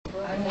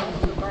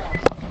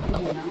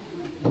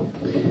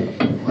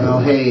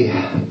Well, hey,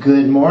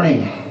 good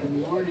morning. Good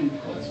morning.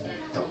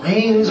 The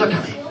rains are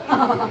coming.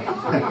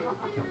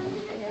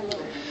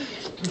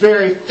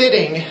 Very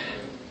fitting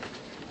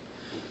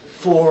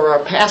for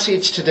our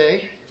passage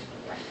today.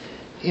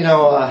 You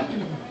know, I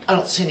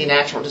don't see any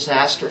natural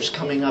disasters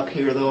coming up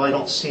here, though. I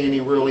don't see any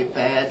really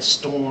bad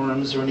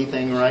storms or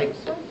anything, right?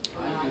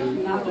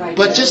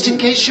 But just in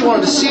case you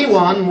wanted to see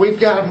one, we've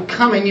got them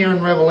coming here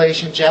in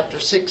Revelation chapter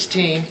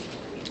 16.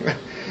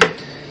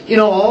 You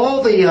know,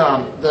 all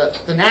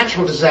the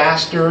natural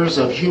disasters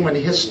of human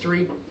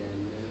history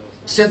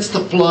since the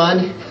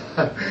flood,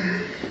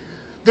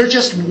 they're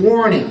just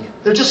warning.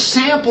 They're just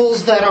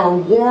samples that are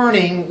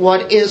warning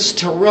what is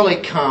to really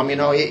come. You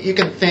know, you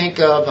can think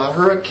of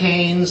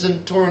hurricanes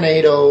and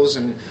tornadoes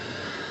and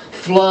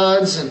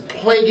floods and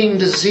plaguing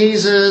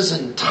diseases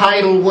and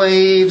tidal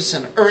waves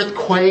and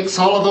earthquakes,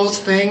 all of those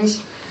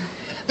things.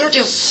 They're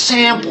just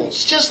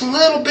samples, just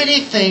little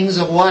bitty things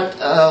of what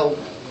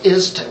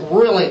is to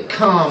really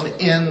come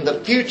in the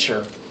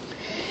future.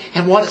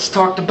 And what it's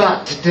talked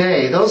about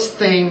today, those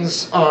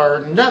things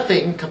are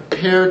nothing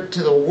compared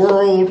to the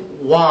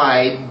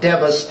worldwide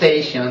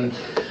devastation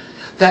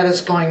that is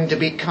going to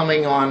be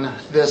coming on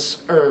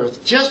this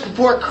earth just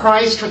before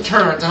Christ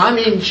returns. And I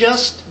mean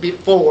just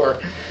before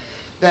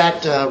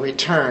that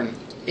return.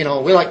 You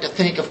know, we like to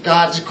think of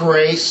God's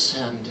grace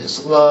and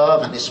His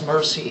love and His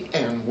mercy,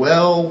 and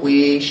well,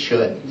 we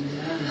should.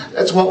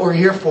 That's what we're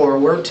here for.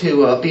 We're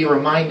to be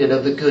reminded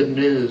of the good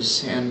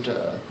news and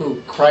who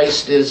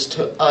Christ is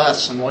to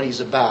us and what He's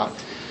about.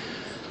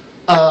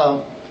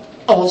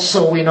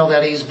 Also, we know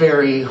that He's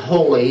very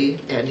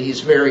holy and He's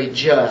very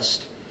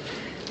just.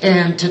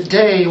 And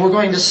today we're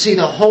going to see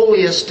the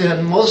holiest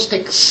and most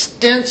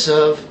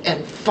extensive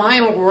and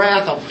final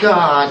wrath of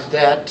God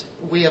that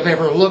we have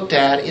ever looked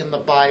at in the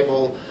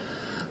Bible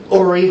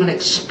or even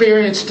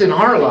experienced in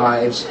our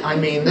lives. I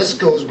mean, this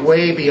goes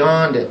way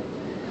beyond it.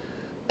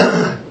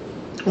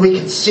 We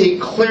can see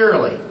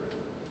clearly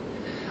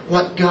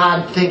what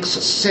God thinks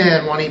of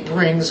sin when He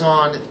brings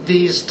on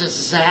these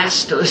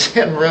disasters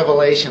in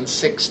Revelation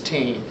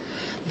 16.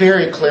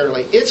 Very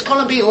clearly. It's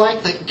going to be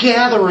like the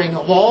gathering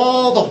of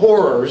all the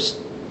horrors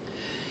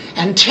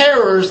and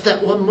terrors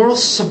that were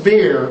most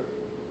severe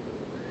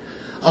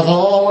of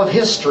all of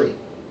history.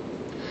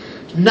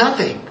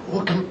 Nothing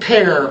will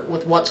compare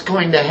with what's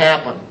going to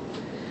happen.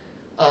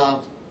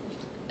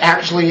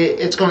 Actually,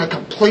 it's going to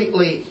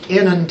completely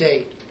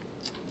inundate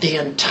the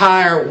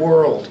entire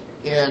world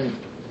in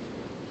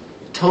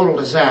total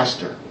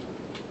disaster.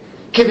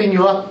 Giving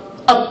you an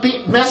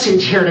upbeat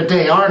message here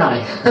today, aren't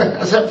I?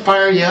 Does that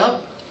fire you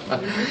up?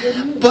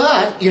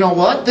 But, you know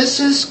what? This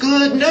is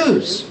good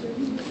news.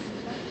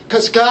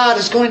 Because God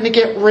is going to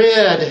get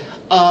rid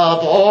of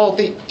all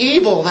the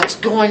evil that's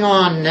going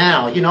on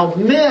now. You know,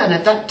 men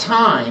at that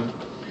time,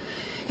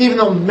 even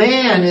though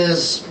man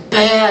is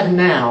bad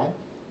now,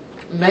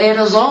 man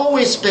has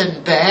always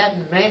been bad,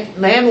 and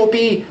man will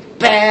be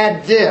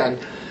bad then.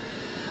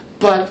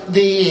 But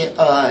the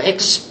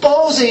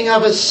exposing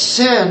of his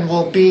sin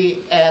will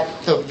be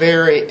at the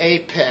very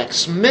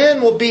apex.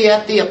 Men will be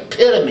at the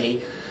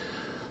epitome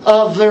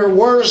of their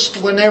worst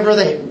whenever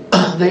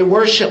they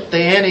worship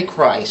the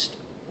Antichrist.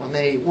 When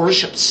they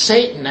worship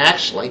Satan,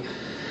 actually.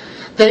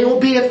 They will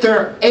be at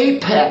their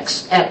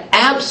apex, at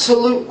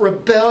absolute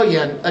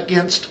rebellion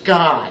against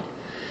God.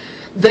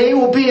 They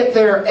will be at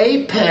their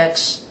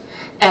apex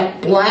at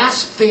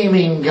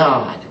blaspheming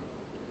God.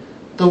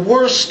 The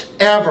worst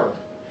ever.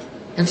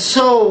 And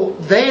so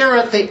they are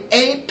at the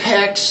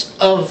apex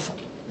of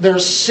their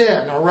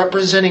sin, or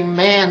representing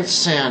man's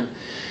sin.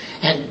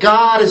 And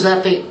God is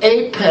at the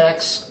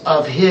apex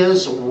of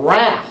His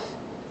wrath.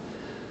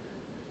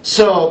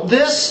 So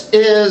this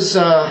is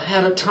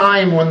at a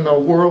time when the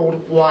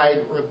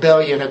worldwide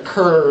rebellion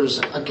occurs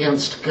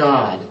against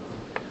God.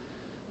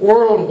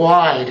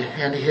 Worldwide,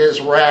 and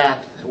His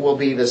wrath will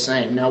be the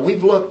same. Now,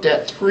 we've looked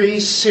at 3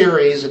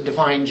 series of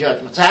divine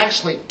judgments.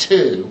 Actually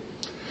 2.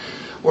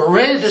 We're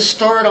ready to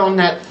start on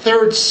that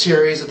 3rd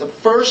series. The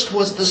first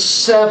was the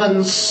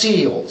 7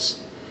 seals.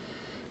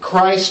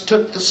 Christ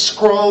took the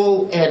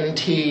scroll and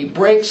He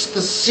breaks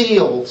the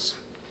seals.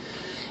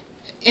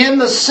 In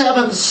the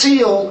 7th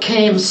seal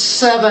came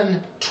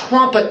 7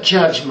 trumpet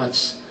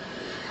judgments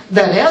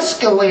that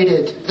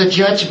escalated the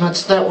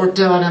judgments that were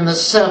done in the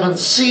 7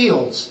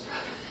 seals.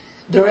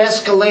 They're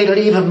escalated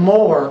even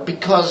more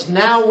because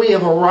now we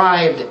have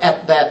arrived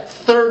at that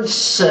 3rd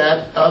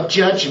set of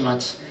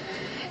judgments.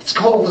 It's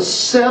called the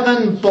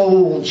 7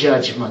 bowl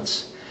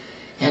judgments.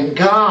 And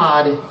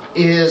God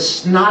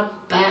is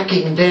not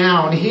backing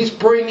down. He's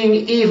bringing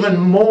even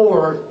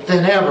more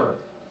than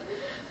ever.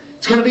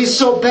 It's going to be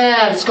so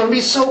bad. It's going to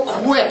be so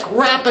quick.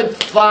 Rapid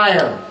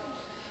fire.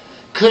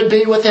 Could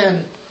be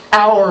within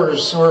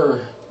hours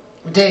or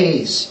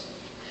days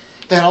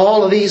that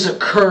all of these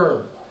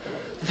occur.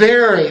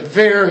 Very,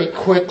 very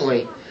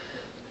quickly.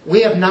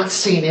 We have not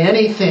seen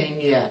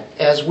anything yet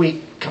as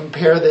we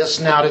compare this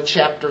now to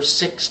chapter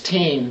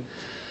 16.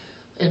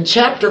 In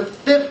chapter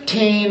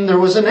 15, there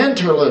was an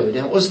interlude.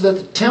 It was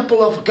the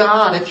temple of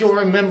God, if you'll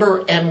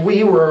remember, and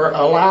we were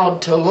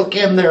allowed to look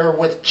in there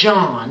with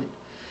John.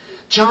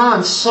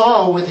 John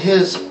saw with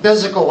his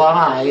physical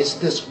eyes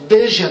this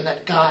vision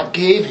that God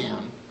gave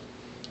him.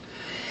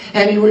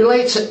 And he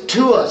relates it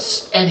to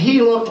us. And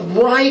he looked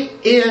right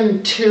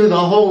into the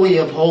Holy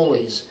of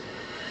Holies.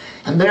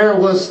 And there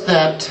was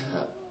that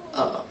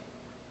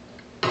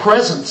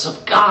presence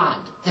of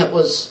God that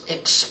was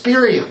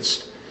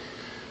experienced.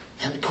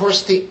 And of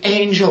course the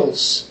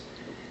angels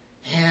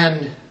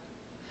and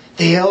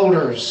the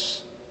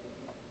elders,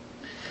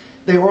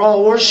 they were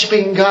all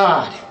worshiping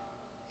God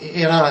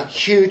in a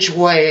huge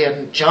way.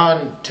 And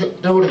John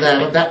took note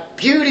of that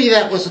beauty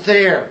that was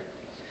there.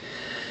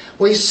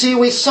 We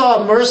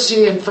saw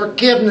mercy and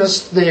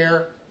forgiveness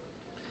there.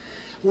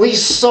 We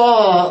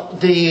saw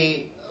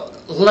the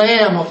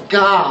Lamb of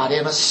God,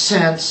 in a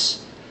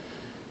sense,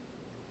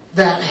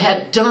 that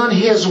had done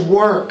His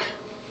work.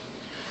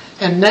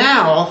 And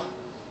now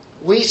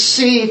we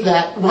see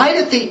that right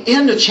at the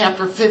end of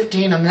chapter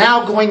 15 and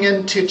now going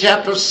into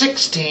chapter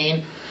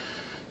 16,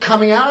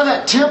 coming out of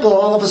that temple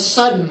all of a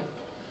sudden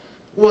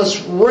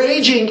was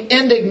raging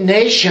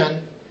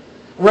indignation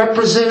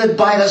represented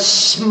by the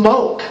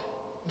smoke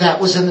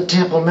that was in the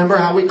temple. Remember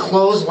how we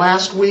closed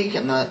last week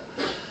and the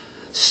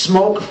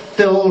smoke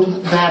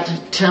filled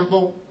that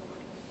temple?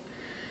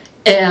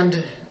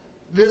 And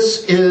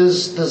this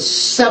is the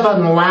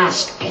 7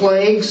 last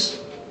plagues.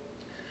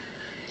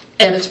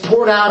 And it's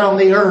poured out on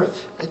the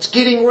earth. It's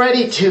getting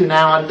ready to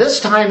now, and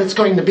this time it's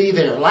going to be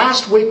there.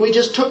 Last week we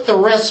just took the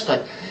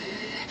respite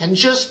and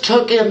just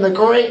took in the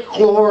great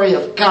glory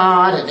of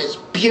God and His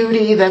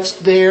beauty that's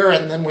there,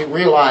 and then we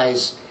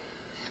realize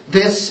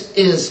this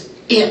is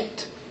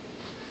it.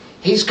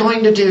 He's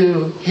going to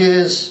do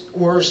His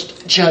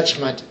worst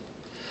judgment.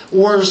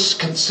 Worst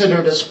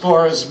considered as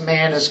far as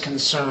man is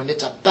concerned.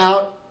 It's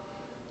about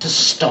to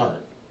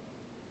start.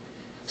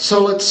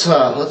 So let's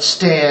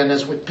stand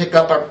as we pick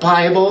up our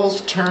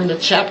Bibles, turn to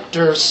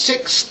chapter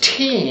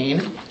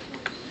 16.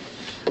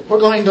 We're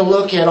going to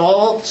look at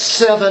all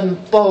 7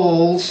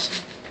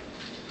 bowls.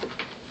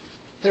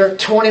 There are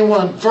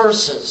 21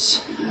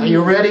 verses. Are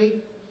you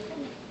ready?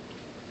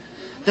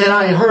 Then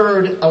I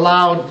heard a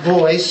loud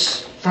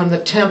voice from the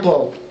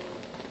temple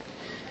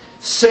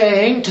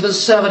saying to the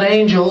 7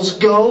 angels,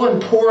 "Go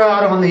and pour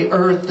out on the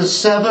earth the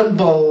 7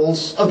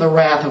 bowls of the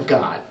wrath of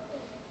God."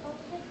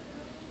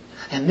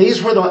 And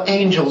these were the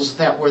angels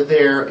that were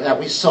there that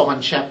we saw in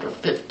chapter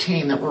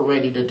 15 that were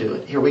ready to do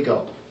it. Here we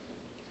go.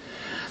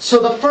 So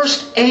the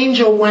first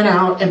angel went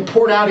out and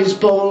poured out his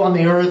bowl on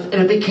the earth,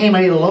 and it became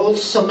a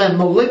loathsome and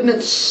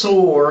malignant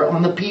sore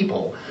on the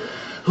people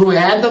who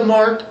had the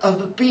mark of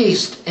the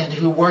beast and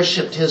who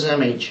worshipped his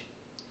image.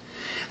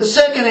 The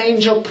second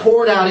angel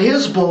poured out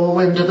his bowl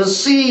into the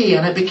sea,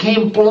 and it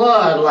became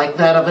blood like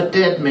that of a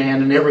dead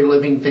man, and every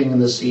living thing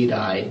in the sea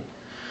died.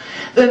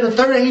 Then the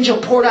third angel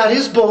poured out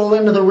his bowl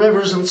into the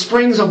rivers and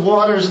springs of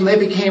waters, and they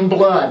became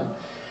blood.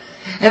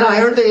 And I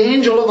heard the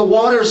angel of the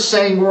waters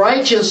saying,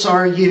 "Righteous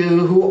are you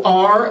who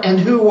are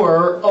and who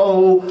were,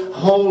 O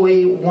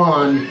Holy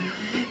One,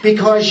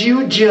 because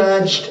you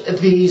judged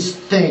these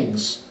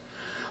things.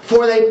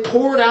 For they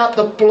poured out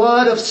the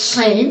blood of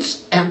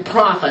saints and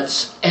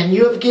prophets, and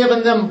you have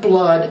given them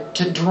blood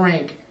to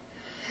drink.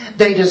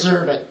 They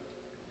deserve it."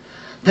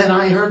 Then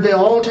I heard the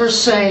altar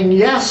saying,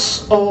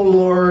 "Yes, O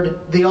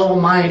Lord, the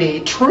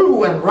Almighty,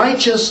 true and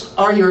righteous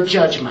are your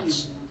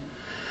judgments."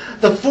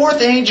 The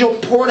fourth angel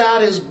poured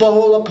out his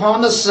bowl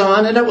upon the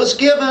sun, and it was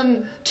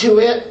given to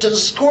it to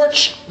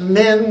scorch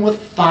men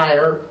with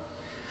fire.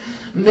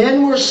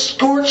 Men were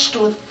scorched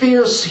with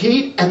fierce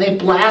heat, and they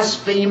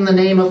blasphemed the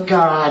name of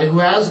God, who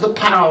has the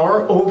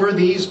power over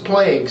these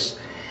plagues.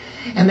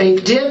 And they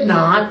did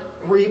not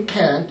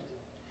repent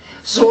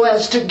so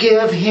as to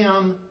give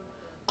Him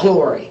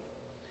glory.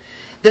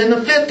 Then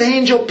the fifth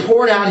angel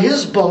poured out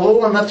his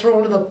bowl on the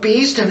throne of the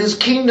beast, and his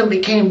kingdom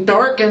became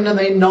darkened, and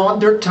they gnawed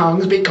their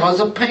tongues because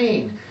of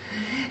pain.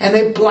 And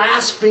they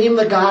blasphemed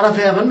the God of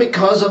heaven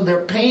because of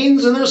their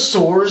pains and their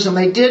sores, and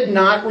they did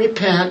not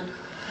repent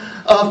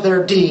of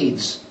their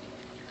deeds.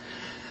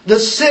 The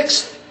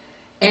sixth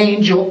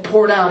angel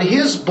poured out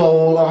his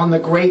bowl on the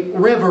great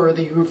river,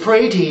 the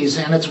Euphrates,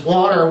 and its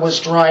water was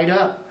dried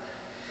up,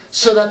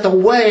 so that the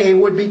way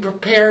would be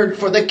prepared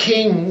for the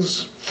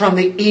kings from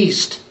the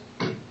east.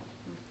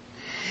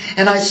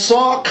 And I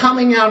saw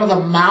coming out of the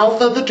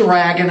mouth of the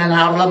dragon, and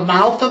out of the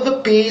mouth of the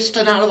beast,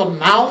 and out of the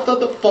mouth of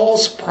the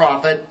false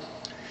prophet,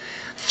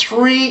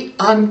 3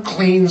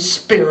 unclean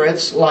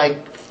spirits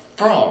like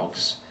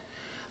frogs.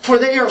 For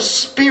they are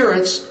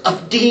spirits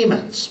of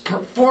demons,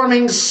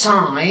 performing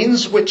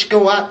signs which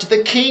go out to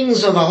the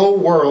kings of the whole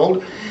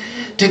world,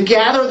 to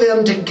gather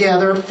them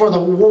together for the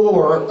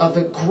war of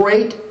the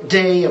great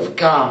day of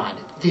God,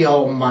 the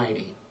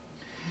Almighty.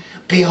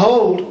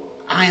 Behold,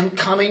 I am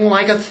coming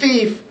like a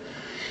thief.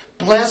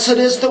 Blessed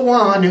is the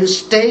one who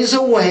stays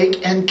awake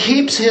and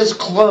keeps his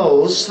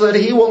clothes, so that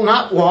he will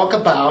not walk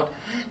about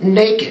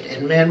naked,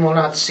 and men will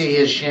not see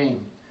his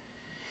shame.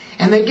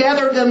 And they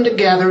gathered them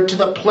together to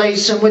the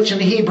place in which in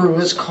Hebrew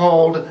is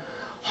called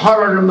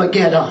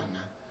Armageddon.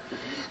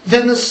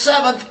 Then the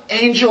seventh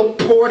angel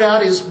poured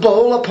out his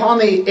bowl upon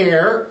the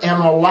air,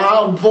 and a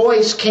loud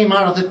voice came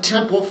out of the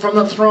temple from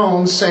the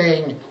throne,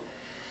 saying,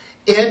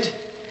 "It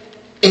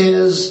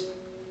is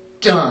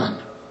done."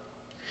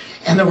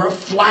 And there were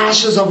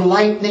flashes of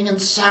lightning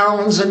and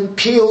sounds and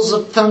peals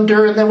of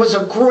thunder, and there was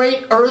a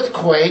great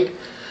earthquake,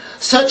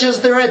 such as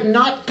there had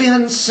not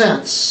been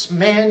since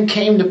man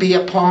came to be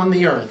upon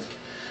the earth.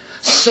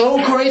 So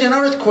great an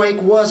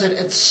earthquake was it,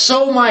 and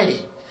so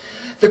mighty.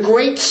 The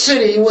great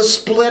city was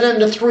split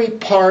into 3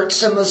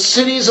 parts, and the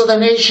cities of the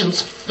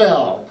nations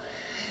fell.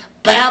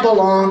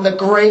 Babylon the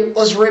Great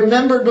was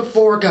remembered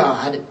before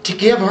God to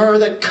give her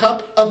the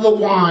cup of the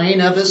wine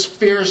of his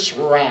fierce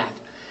wrath.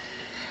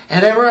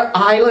 And every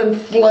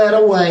island fled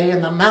away,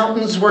 and the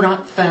mountains were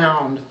not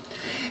found.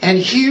 And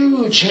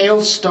huge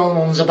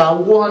hailstones,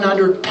 about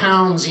 100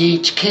 pounds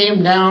each,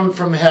 came down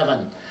from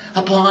heaven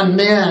upon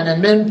men,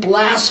 and men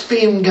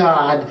blasphemed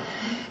God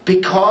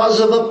because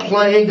of the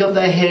plague of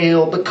the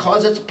hail,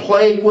 because its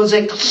plague was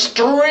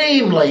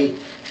extremely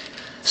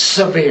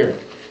severe.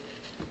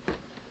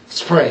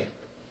 Let's pray.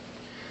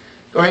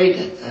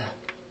 Great,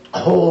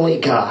 holy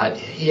God,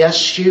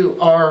 yes, you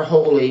are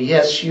holy.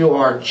 Yes, you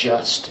are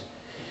just.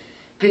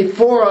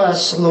 Before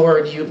us,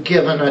 Lord, you've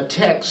given a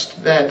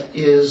text that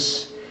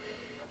is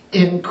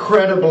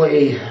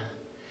incredibly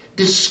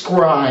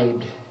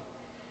described.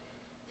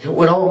 It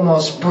would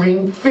almost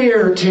bring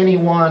fear to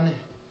anyone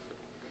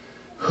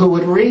who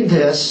would read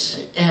this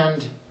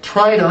and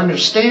try to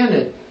understand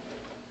it.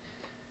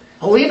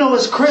 We know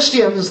as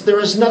Christians there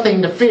is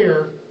nothing to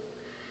fear.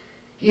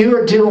 You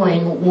are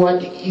doing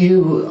what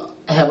you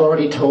have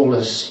already told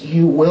us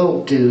you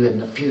will do in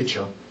the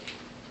future.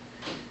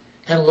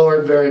 And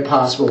Lord, very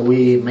possible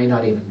we may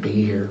not even be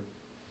here.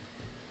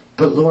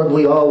 But Lord,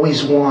 we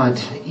always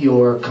want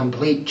your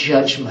complete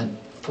judgment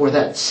for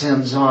that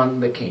sins on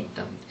the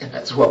kingdom. And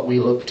that's what we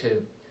look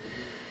to.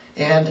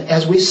 And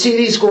as we see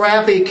these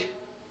graphic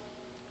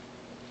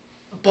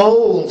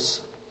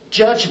bowls,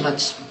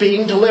 judgments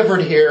being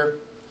delivered here,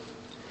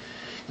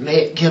 may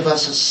it give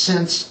us a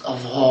sense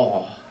of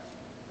awe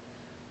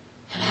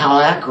and how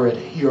accurate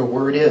your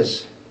word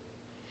is.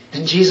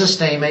 In Jesus'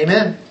 name,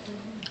 amen.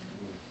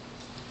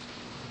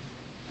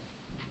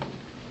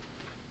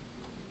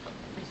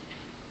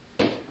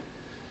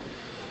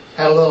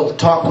 Had a little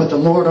talk with the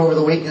Lord over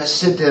the week. I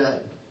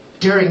said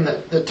during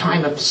the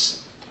time of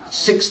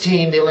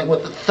 16, dealing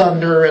with the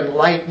thunder and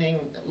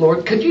lightning,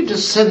 Lord, could you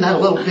just send that a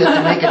little bit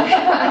to make it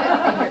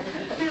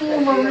a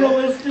little more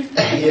realistic?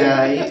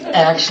 Yeah,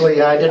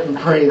 actually, I didn't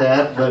pray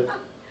that, but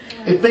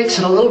it makes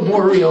it a little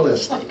more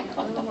realistic.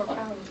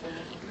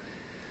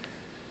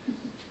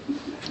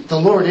 The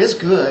Lord is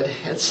good,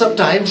 and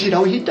sometimes, He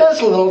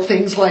does little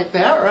things like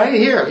that right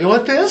here. You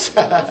want this?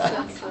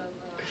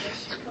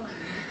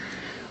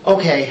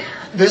 Okay,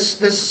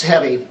 this is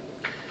heavy.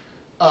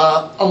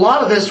 A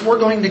lot of this we're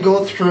going to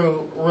go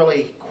through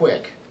really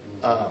quick.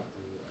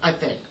 I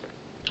think.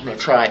 I'm going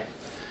to try.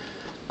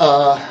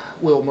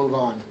 We'll move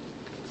on.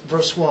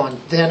 Verse 1.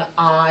 Then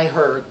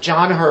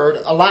John heard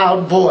a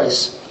loud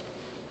voice.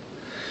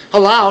 A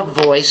loud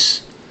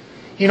voice.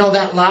 You know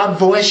that loud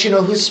voice? You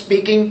know who's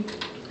speaking?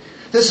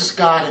 This is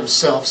God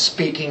himself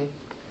speaking.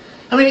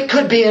 I mean, it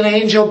could be an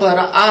angel, but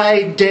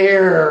I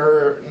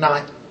dare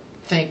not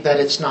think that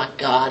it's not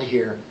God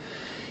here.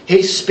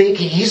 He's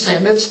speaking. He's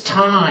saying it's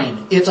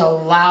time. It's a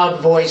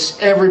loud voice.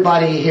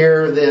 Everybody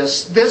hear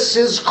this. This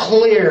is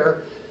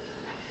clear.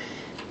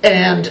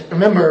 And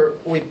remember,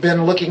 we've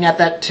been looking at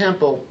that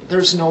temple.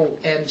 There's no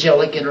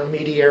angelic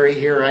intermediary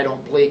here, I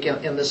don't believe,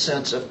 in the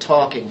sense of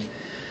talking.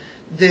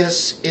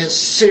 This is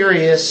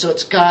serious, so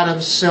it's God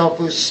himself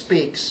who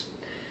speaks.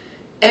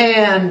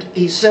 And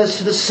he says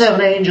to the 7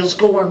 angels,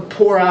 go and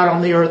pour out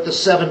on the earth the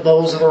 7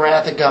 bowls of the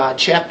wrath of God.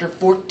 Chapter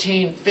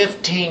 14,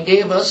 15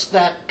 gave us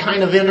that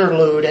kind of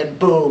interlude, and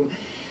boom,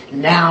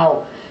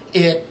 now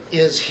it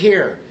is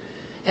here.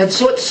 And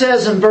so it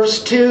says in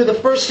verse 2, the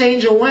first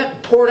angel went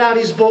and poured out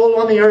his bowl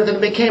on the earth, and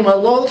it became a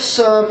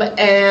loathsome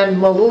and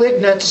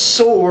malignant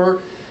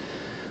sore.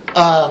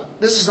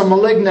 This is a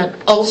malignant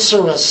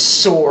ulcerous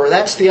sore.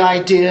 That's the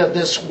idea of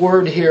this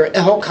word here,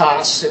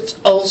 elkos. It's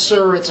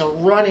ulcer, it's a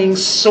running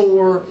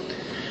sore,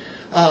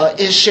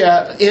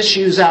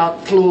 issues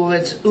out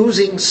fluids,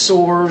 oozing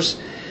sores.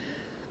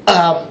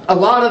 A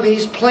lot of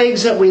these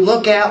plagues that we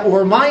look at will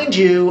remind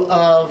you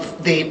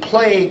of the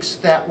plagues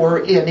that were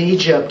in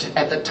Egypt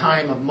at the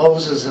time of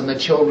Moses and the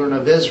children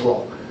of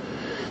Israel.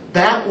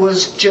 That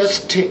was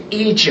just to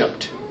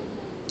Egypt.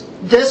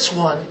 This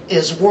one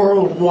is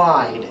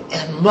worldwide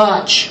and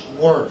much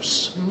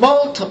worse,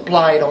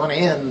 multiplied on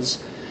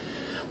ends.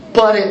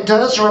 But it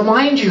does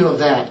remind you of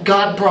that.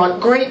 God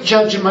brought great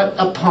judgment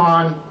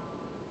upon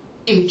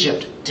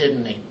Egypt,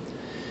 didn't he?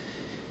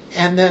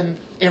 And then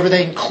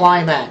everything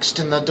climaxed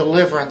in the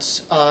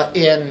deliverance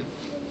in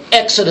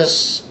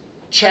Exodus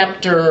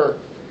chapter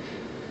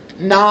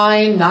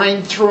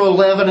 9 through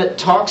 11, it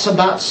talks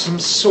about some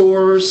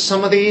sores.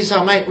 Some of these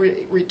I might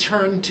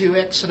return to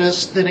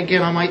Exodus. Then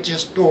again, I might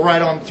just go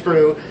right on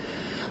through.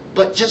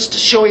 But just to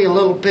show you a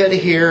little bit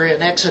here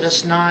in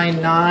Exodus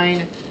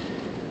 9:9.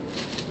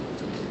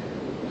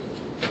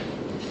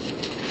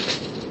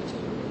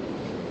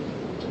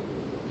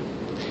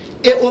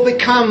 It will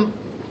become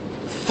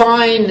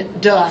fine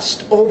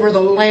dust over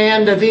the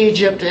land of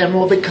Egypt and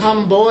will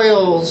become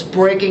boils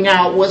breaking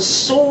out with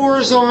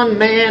sores on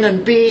man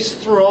and beast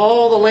through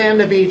all the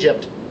land of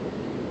Egypt.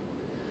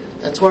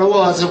 That's what it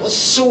was. It was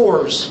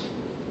sores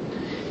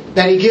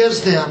that he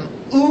gives them.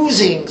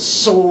 Oozing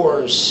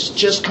sores.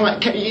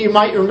 You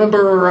might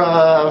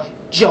remember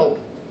Job.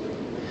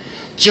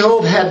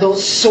 Job had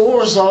those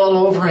sores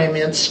all over him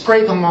and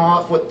scrape them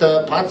off with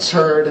the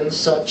potsherd and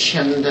such,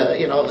 and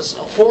it was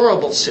a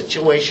horrible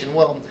situation.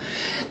 Well,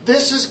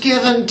 this is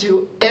given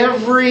to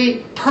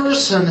every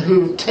person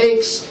who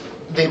takes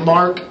the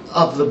mark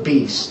of the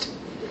beast.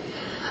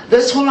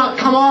 This will not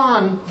come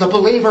on the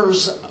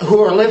believers who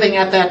are living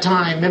at that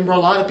time. Remember, a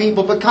lot of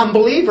people become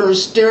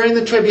believers during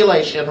the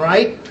tribulation,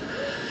 right?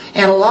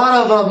 And a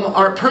lot of them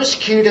are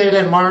persecuted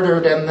and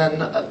martyred, and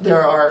then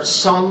there are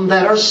some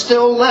that are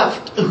still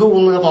left who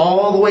will live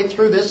all the way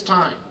through this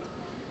time.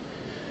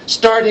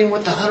 Starting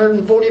with the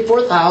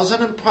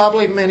 144,000 and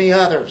probably many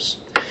others.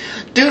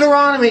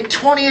 Deuteronomy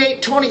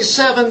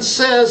 28:27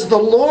 says, "The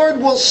Lord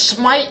will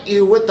smite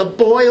you with the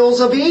boils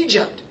of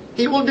Egypt."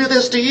 He will do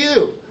this to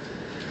you,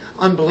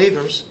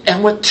 unbelievers.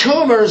 "And with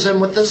tumors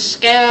and with the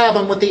scab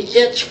and with the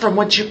itch from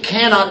which you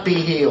cannot be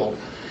healed."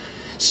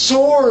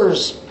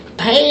 Sores,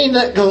 pain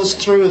that goes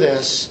through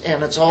this,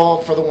 and it's all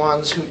for the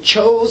ones who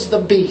chose the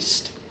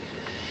beast.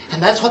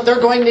 And that's what they're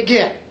going to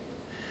get.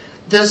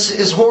 This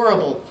is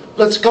horrible.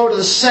 Let's go to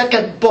the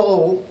second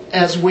bowl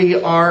as we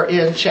are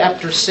in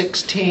chapter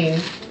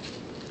 16.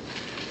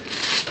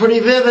 Pretty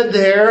vivid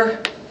there.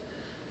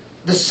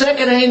 "The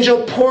second angel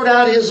poured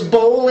out his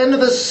bowl into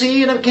the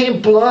sea, and it became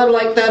blood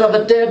like that of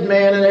a dead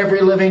man, and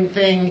every living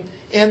thing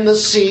in the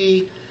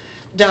sea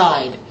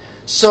died."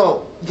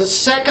 So, the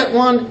second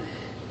one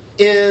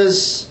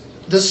is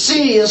the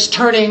sea is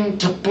turning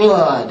to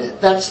blood.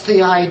 That's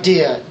the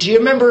idea. Do you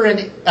remember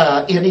in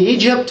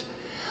Egypt,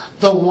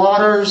 the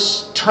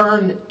waters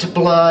turned to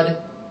blood?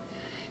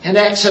 In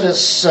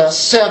Exodus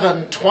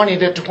 7:20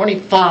 to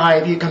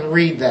 25, you can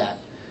read that.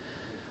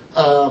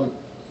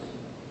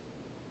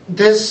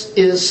 This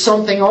is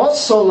something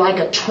also like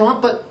a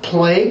trumpet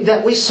plague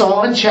that we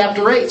saw in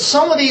chapter 8.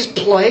 Some of these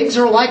plagues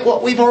are like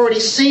what we've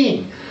already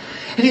seen.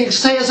 And you can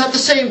say, is that the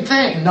same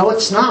thing? No,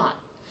 it's not.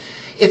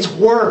 It's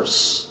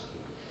worse.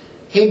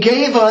 He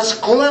gave us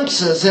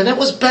glimpses, and it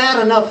was bad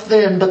enough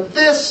then, but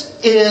this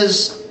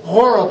is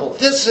horrible.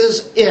 This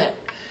is it.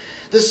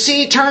 The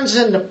sea turns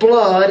into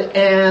blood,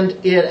 and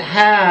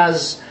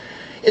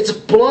it's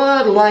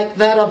blood like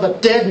that of a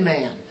dead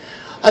man.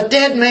 A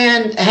dead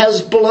man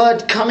has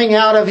blood coming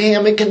out of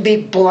him. It can be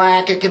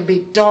black, it can be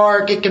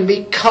dark, it can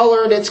be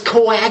colored, it's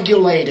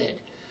coagulated.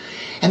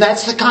 And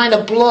that's the kind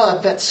of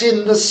blood that's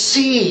in the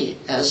sea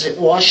as it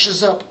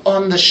washes up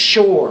on the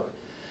shore.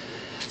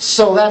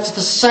 So that's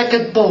the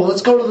second bowl.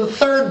 Let's go to the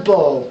third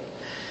bowl.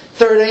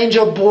 Third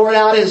angel poured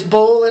out his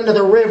bowl into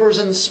the rivers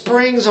and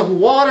springs of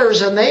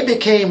waters, and they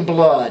became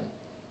blood.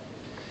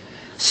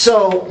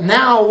 So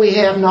now we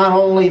have not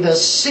only the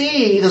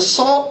sea, the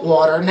salt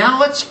water,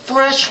 now it's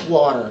fresh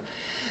water.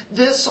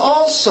 This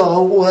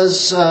also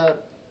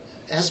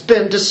has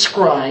been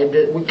described.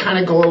 We kind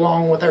of go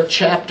along with our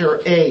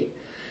chapter 8.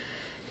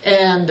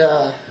 And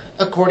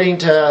according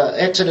to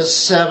Exodus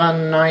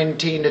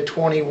 7:19 to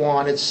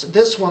 21,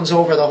 this one's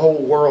over the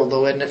whole world,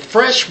 though, isn't it?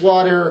 Fresh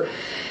water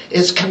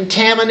is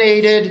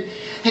contaminated.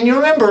 And you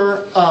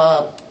remember,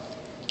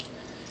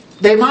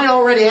 they might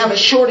already have a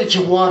shortage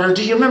of water.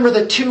 Do you remember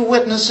the two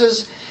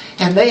witnesses?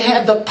 And they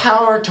had the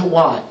power to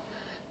what?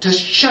 To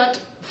shut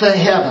the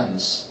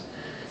heavens.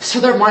 So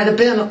there might have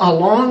been a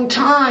long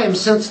time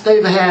since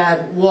they've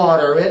had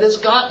water. It has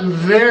gotten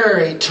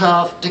very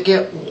tough to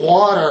get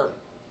water.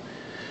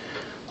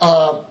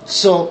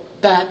 So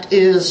that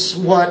is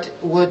what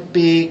would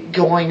be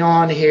going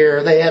on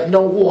here. They have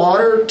no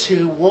water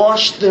to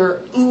wash their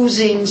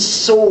oozing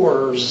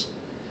sores.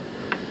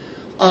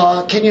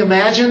 Can you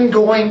imagine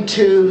going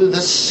to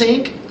the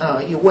sink?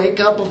 You wake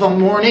up of a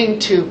morning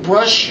to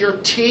brush your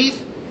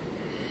teeth,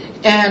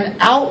 and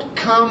out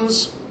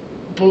comes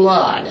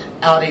blood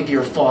out of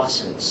your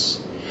faucets.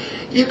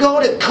 You go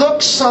to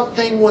cook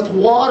something with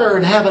water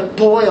and have it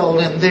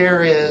boiled, and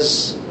there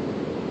is,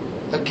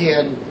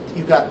 again,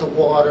 you got the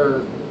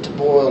water to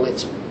boil,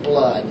 it's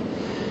blood.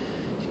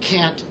 You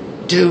can't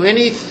do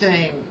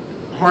anything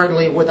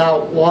hardly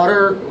without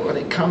water when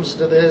it comes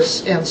to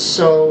this. And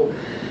so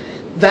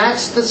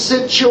that's the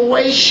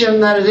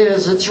situation that it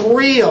is. It's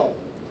real.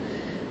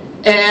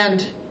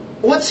 And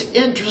what's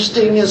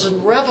interesting is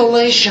in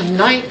Revelation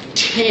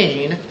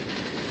 19,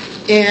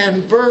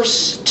 in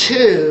verse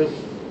 2,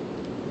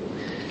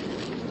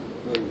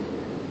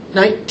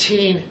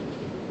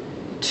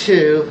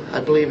 19:2, I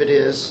believe it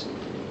is.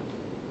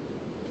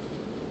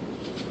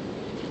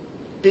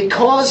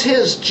 because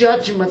his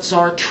judgments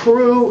are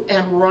true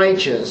and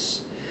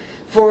righteous.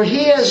 For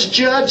he has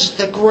judged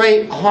the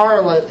great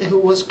harlot who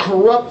was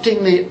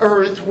corrupting the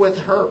earth with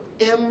her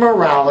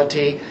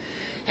immorality,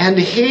 and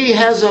he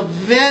has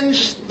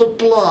avenged the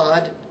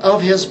blood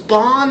of his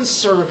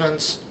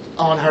bondservants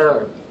on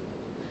her.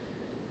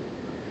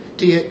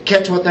 Do you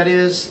catch what that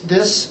is?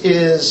 This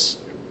is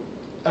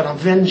an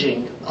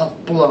avenging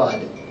of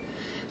blood.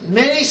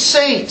 Many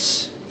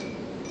saints,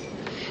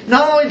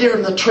 not only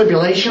during the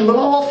tribulation, but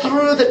all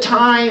through the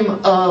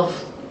time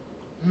of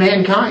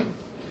mankind,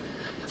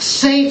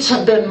 saints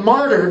have been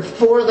martyred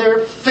for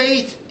their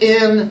faith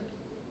in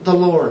the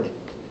Lord.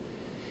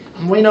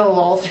 And we know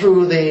all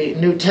through the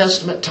New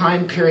Testament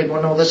time period,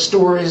 we know the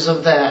stories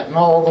of that and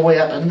all the way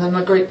up. And then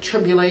the Great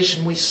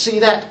Tribulation, we see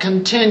that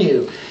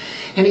continue.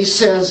 And he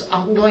says,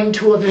 I'm going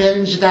to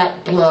avenge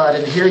that blood.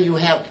 And here you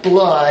have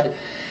blood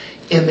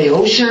in the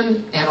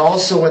ocean and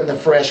also in the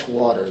fresh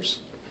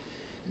waters.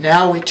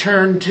 Now we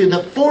turn to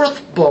the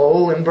fourth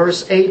bowl in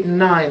verse 8 and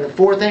 9. The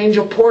fourth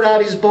angel poured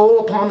out his bowl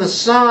upon the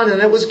sun,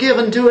 and it was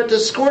given to it to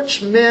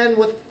scorch men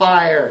with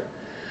fire.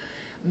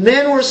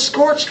 Men were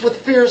scorched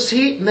with fierce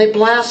heat, and they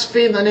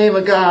blasphemed the name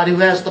of God, who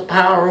has the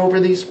power over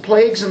these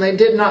plagues, and they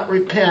did not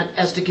repent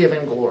as to give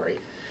him glory.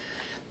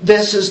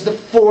 This is the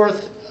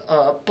fourth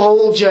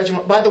bowl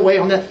judgment. By the way,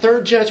 on that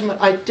third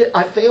judgment,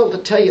 I failed to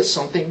tell you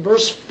something.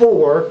 Verse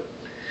 4,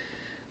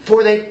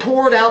 for they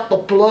poured out the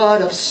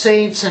blood of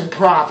saints and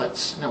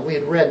prophets. Now, we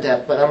had read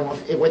that, but I don't know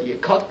whether you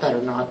caught that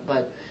or not.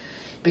 But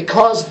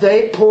because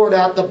they poured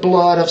out the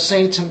blood of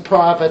saints and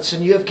prophets,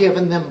 and you have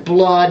given them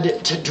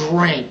blood to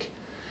drink.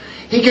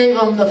 He gave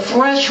them the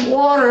fresh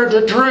water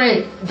to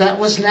drink that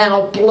was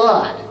now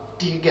blood.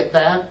 Do you get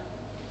that?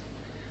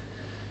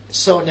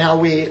 So now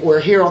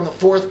we're here on the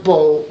fourth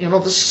bowl. You know,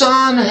 the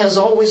sun has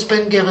always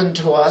been given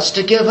to us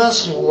to give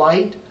us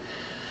light,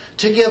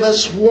 to give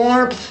us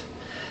warmth,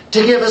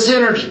 to give us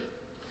energy.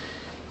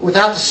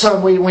 Without the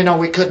sun, we know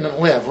we couldn't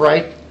live,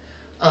 right?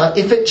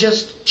 If it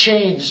just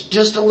changed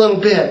just a little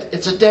bit,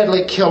 it's a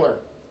deadly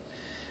killer.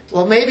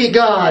 Well, maybe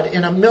God,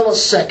 in a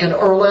millisecond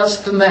or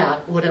less than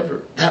that,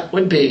 whatever that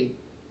would be,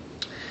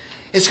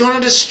 is going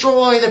to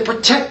destroy the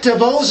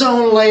protective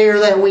ozone layer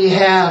that we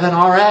have in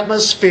our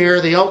atmosphere.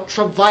 The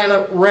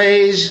ultraviolet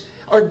rays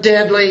are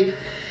deadly,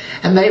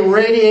 and they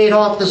radiate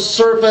off the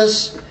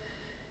surface.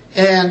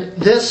 And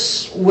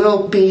this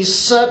will be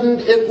sudden,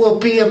 it will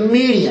be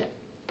immediate.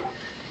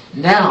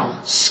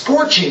 Now,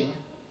 scorching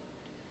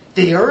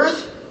the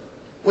earth,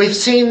 we've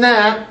seen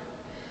that.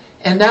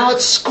 And now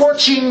it's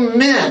scorching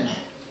men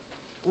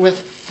with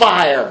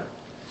fire.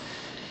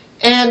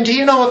 And do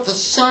you know, if the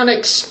sun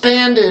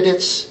expanded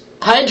its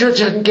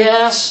hydrogen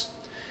gas,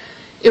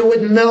 it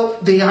would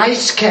melt the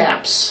ice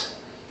caps.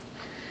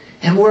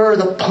 And where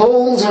the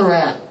poles are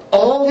at,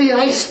 all the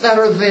ice that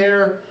are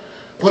there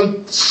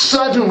will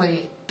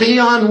suddenly be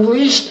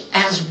unleashed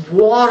as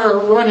water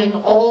running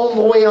all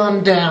the way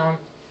on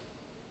down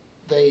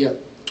the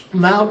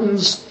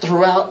mountains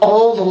throughout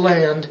all the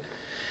land.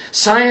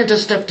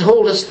 Scientists have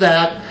told us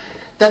that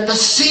the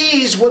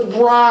seas would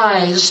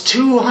rise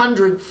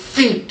 200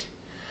 feet.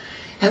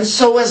 And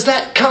so as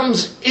that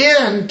comes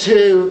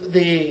into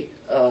the,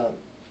 I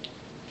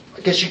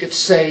guess you could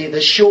say, the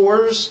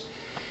shores,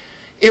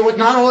 it would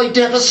not only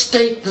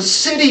devastate the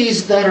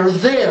cities that are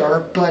there,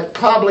 but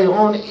probably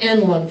on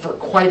inland for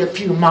quite a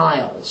few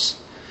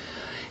miles.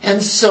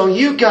 And so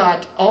you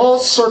got all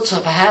sorts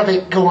of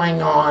havoc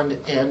going on,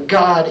 and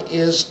God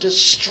is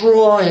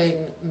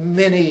destroying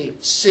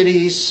many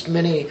cities,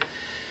 many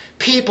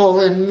people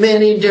in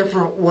many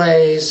different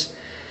ways.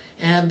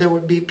 And there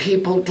would be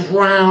people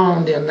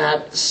drowned in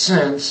that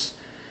sense.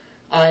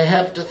 I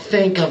have to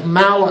think of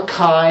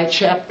Malachi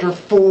chapter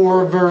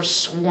 4,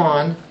 verse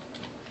 1.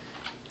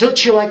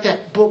 Don't you like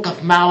that book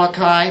of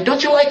Malachi?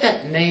 Don't you like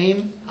that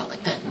name? I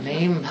like that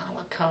name,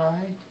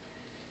 Malachi.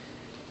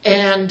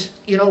 And,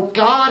 you know,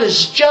 God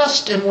is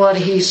just in what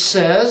He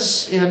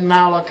says in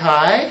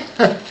Malachi.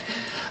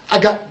 I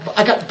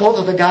got both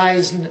of the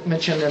guys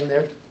mentioned in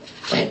there.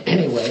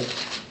 Anyway,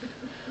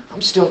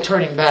 I'm still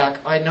turning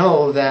back. I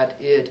know that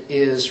it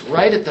is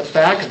right at the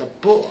back of the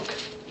book.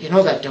 You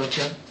know that, don't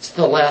you? It's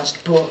the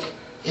last book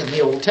in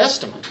the Old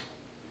Testament.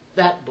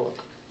 That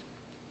book.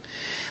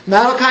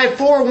 Malachi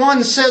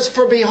 4:1 says,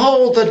 for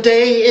behold, the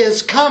day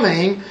is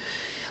coming,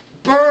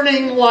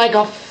 burning like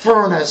a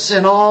furnace,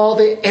 and all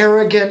the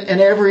arrogant and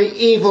every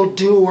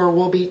evildoer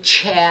will be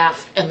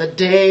chaff, and the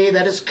day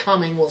that is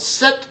coming will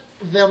set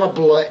them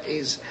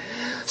ablaze,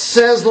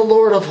 says the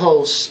Lord of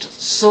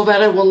hosts, so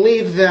that it will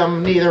leave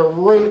them neither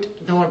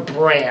root nor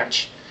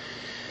branch.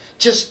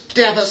 Just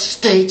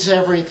devastates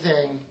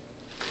everything.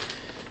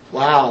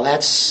 Wow,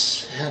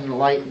 that's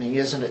enlightening,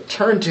 isn't it?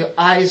 Turn to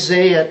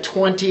Isaiah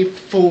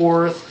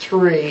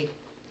 24:3.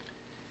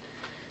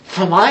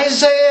 From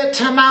Isaiah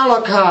to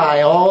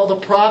Malachi, all the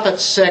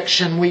prophets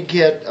section, we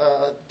get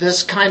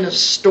this kind of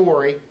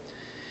story.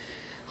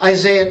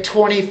 Isaiah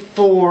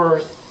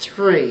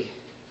 24:3.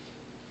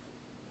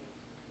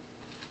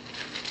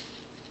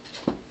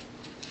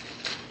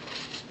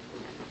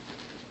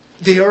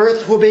 The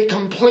earth will be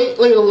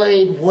completely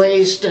laid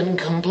waste and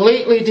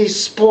completely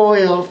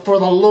despoiled, for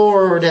the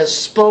Lord has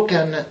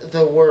spoken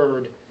the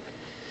word.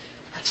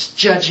 That's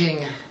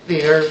judging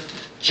the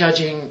earth,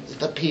 judging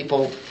the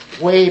people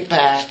way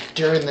back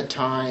during the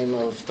time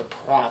of the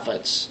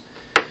prophets.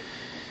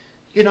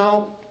 You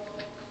know,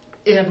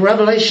 in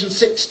Revelation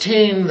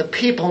 16, the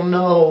people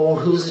know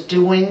who's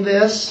doing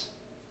this.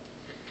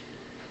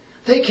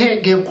 They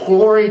can't give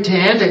glory to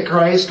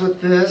Antichrist with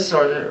this,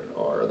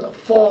 or the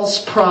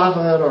false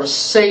prophet, or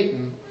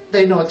Satan.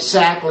 They know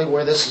exactly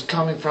where this is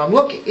coming from.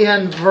 Look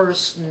in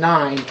verse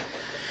 9.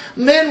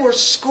 Men were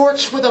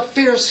scorched with a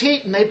fierce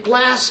heat, and they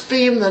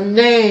blasphemed the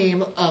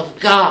name of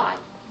God,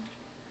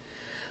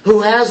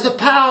 who has the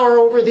power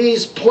over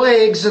these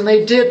plagues, and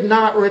they did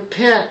not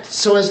repent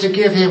so as to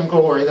give him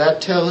glory.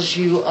 That tells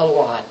you a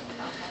lot.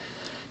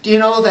 Do you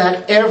know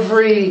that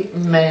every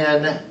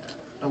man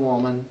and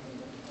woman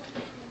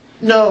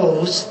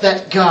knows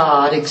that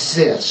God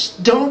exists?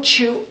 Don't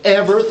you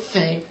ever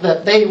think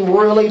that they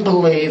really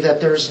believe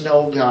that there's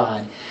no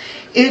God.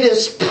 It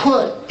is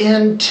put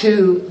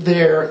into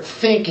their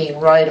thinking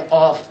right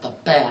off the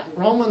bat.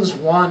 Romans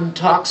 1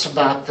 talks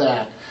about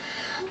that.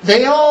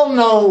 They all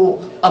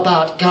know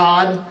about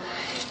God,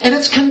 and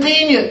it's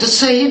convenient to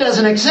say He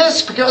doesn't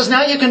exist because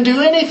now you can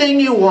do anything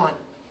you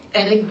want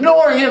and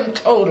ignore Him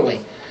totally.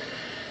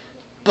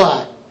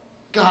 But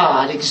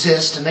God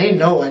exists, and they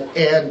know it,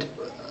 and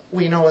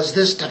we know as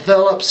this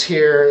develops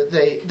here,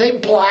 they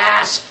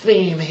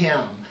blaspheme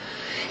Him.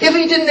 If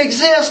He didn't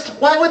exist,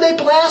 why would they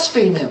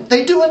blaspheme Him?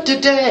 They do it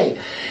today.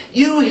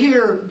 You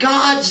hear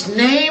God's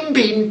name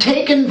being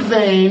taken in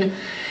vain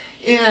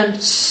in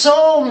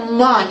so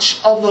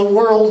much of the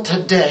world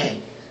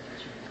today.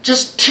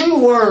 Just 2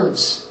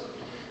 words.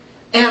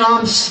 And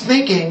I'm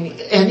thinking,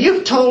 and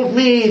you've told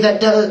me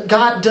that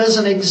God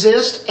doesn't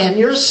exist, and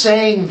you're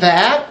saying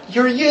that?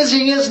 You're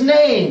using His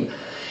name.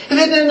 If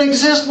it didn't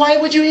exist, why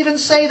would you even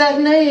say that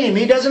name?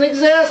 He doesn't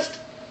exist.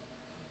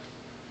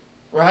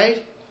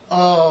 Right?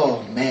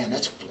 Oh man,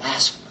 that's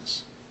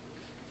blasphemous.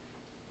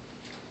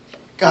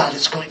 God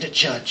is going to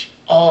judge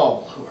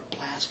all who are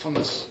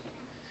blasphemous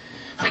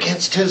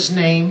against His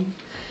name.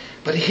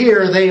 But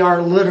here they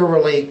are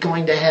literally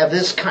going to have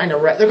this kind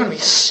of... They're going to be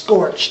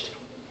scorched.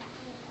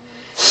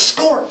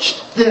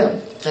 Scorched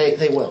them.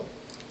 They will.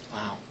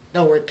 Wow.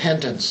 No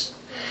repentance.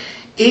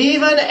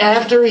 Even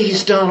after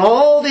He's done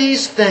all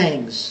these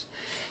things,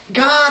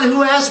 God,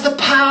 who has the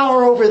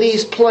power over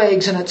these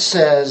plagues, and it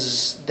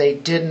says they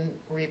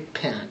didn't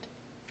repent.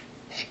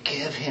 They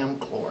give Him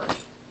glory.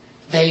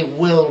 They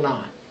will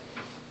not.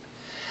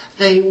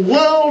 They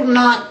will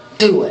not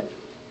do it.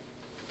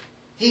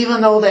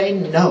 Even though they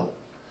know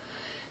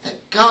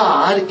that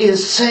God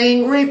is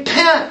saying,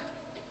 repent,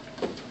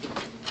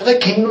 for the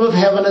kingdom of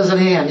heaven is at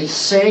hand. He's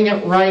saying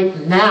it right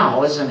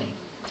now, isn't He?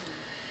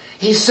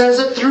 He says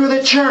it through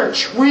the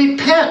church.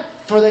 Repent,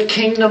 for the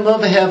kingdom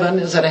of heaven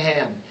is at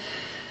hand.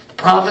 The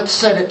prophet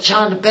said it.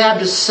 John the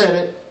Baptist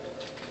said it.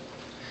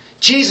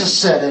 Jesus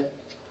said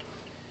it.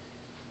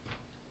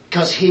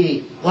 Because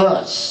He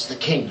was the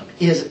kingdom.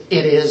 It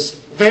is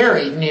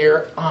very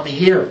near. I'm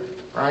here,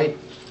 right?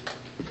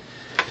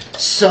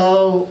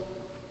 So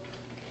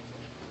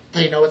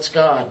they know it's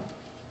God.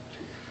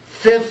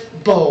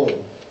 5th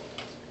bowl.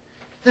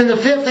 Then the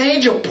 5th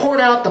angel poured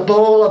out the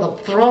bowl of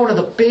the throne of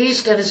the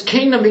beast, and his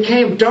kingdom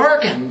became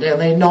darkened, and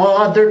they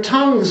gnawed their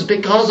tongues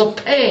because of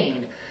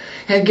pain.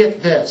 And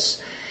get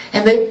this.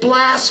 And they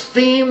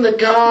blasphemed the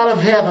God of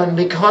heaven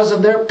because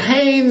of their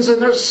pains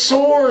and their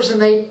sores,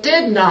 and they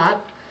did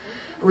not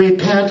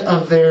repent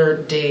of their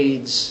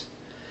deeds.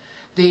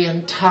 The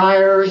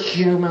entire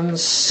human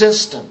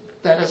system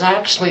that is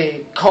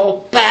actually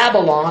called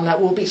Babylon,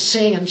 that we'll be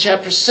seeing in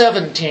chapter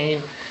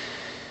 17,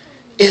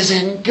 is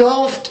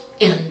engulfed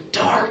in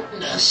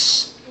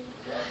darkness.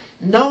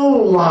 No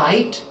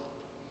light.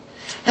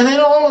 And then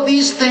all of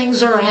these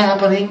things are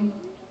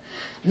happening.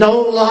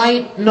 No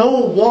light, no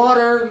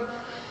water.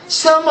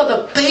 Some of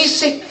the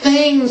basic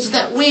things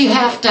that we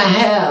have to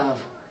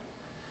have.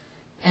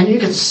 And you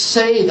can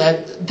say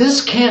that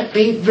this can't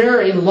be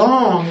very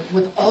long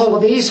with all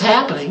of these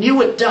happening. You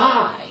would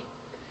die.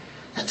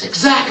 That's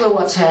exactly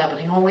what's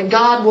happening. Only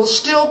God will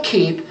still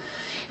keep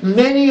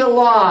many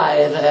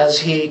alive as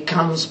He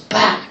comes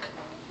back.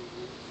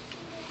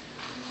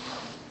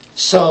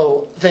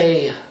 So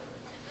they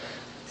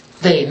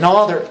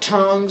gnaw their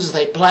tongues,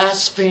 they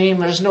blaspheme,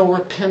 there's no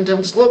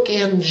repentance. Look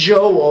in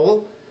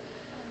Joel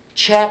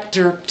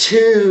chapter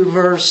 2,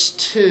 verse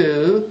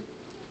 2.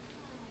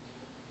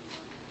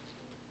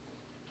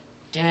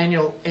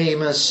 Daniel,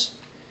 Amos,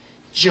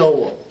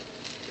 Joel.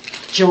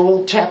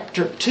 Joel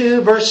chapter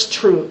 2, verse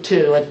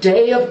 2. A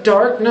day of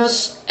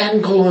darkness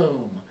and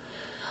gloom.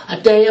 A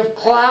day of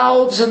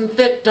clouds and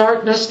thick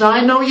darkness. Now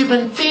I know you've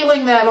been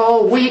feeling that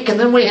all week, and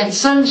then we had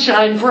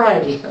sunshine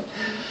Friday.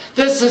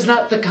 This is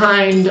not the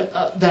kind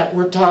that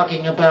we're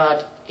talking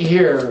about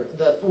here.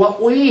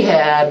 What we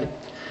had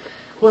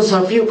was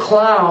a few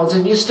clouds,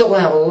 and you still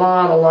have a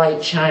lot of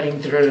light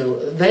shining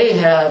through. They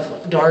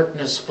have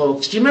darkness,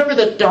 folks. Do you remember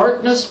the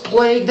darkness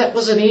plague that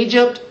was in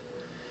Egypt?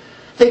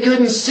 They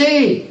couldn't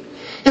see.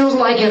 It was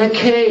like in a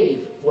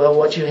cave. Well,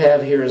 what you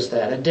have here is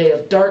that. A day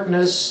of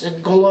darkness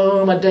and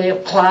gloom, a day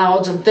of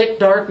clouds and thick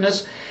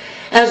darkness.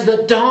 As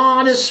the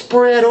dawn is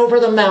spread over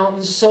the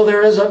mountains, so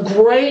there is a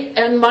great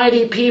and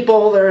mighty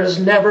people. There has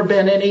never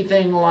been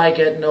anything like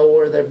it,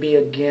 nor will there be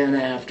again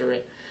after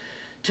it.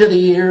 To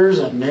the ears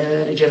of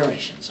many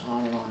generations.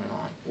 On and on and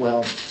on.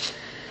 Well,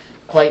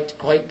 quite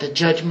the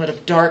judgment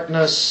of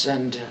darkness,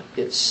 and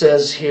it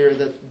says here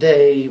that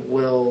they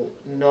will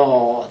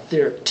gnaw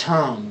their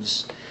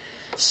tongues.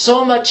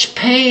 So much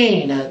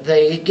pain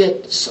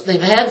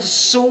they've had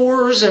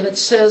sores, and it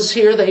says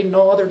here they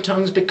gnaw their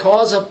tongues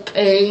because of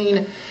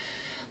pain.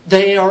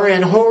 They are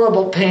in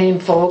horrible pain,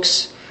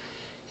 folks.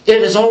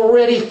 It is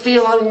already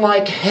feeling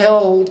like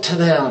hell to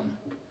them.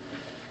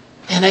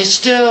 And they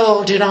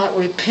still do not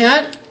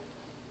repent.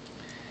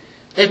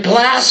 They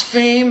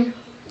blaspheme.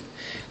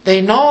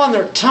 They gnaw on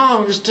their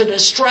tongues to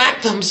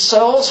distract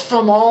themselves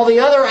from all the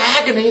other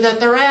agony that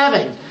they're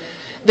having.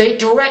 They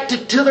direct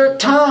it to their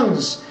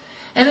tongues.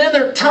 And in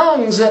their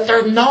tongues that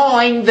they're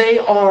gnawing, they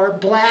are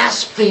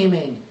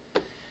blaspheming.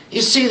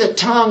 You see, the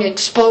tongue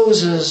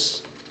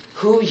exposes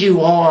who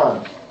you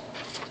are.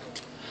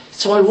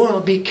 So I want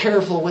to be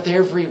careful with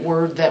every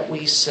word that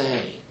we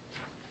say.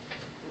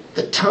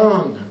 The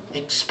tongue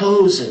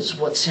exposes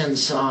what's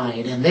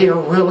inside, and they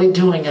are really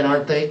doing it,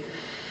 aren't they?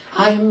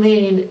 I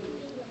mean,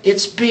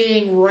 it's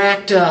being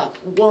racked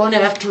up, one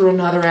after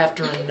another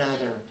after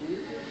another.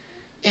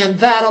 And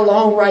that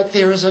alone right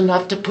there is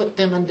enough to put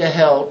them into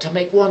hell, to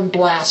make one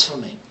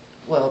blasphemy.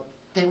 Well,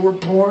 they were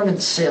born in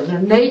sin. Their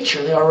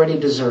nature, they already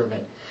deserve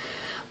it.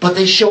 But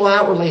they show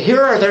outwardly.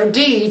 Here are their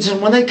deeds,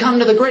 and when they come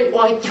to the great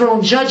white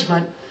throne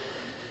judgment,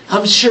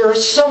 I'm sure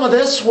some of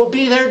this will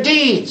be their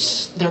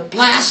deeds. Their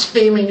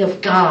blaspheming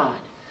of God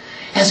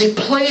as He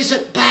plays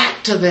it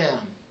back to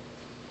them.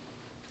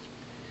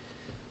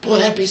 Boy,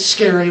 that'd be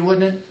scary,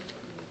 wouldn't it?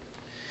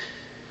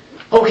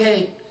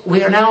 Okay,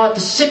 we are now at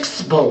the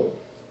 6th bowl.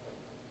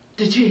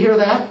 Did you hear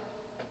that?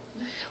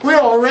 We're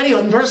already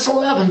on verse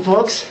 11,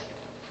 folks.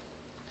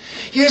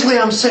 Usually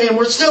I'm saying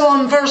we're still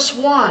on verse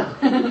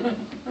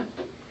 1.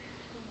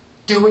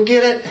 Do we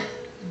get it?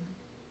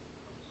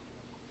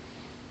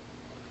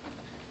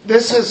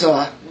 This is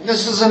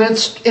an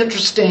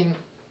interesting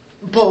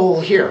bowl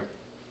here.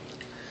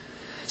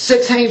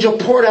 6th angel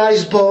poured out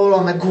his bowl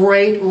on the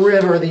great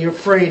river, the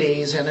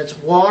Euphrates, and its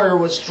water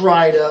was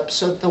dried up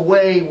so that the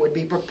way would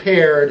be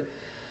prepared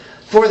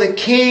for the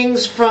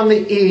kings from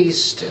the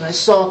east. And I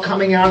saw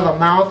coming out of the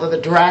mouth of the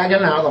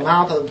dragon, out of the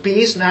mouth of the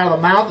beast, and out of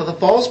the mouth of the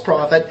false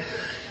prophet,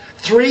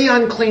 3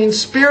 unclean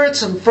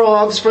spirits and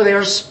frogs, for they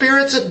are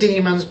spirits of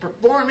demons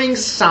performing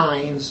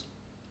signs,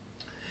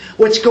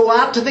 which go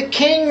out to the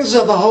kings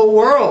of the whole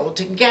world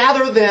to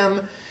gather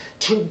them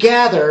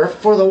together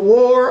for the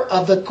war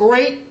of the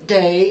great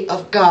day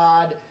of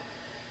God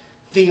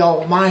the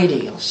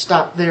Almighty. I'll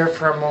stop there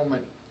for a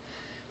moment.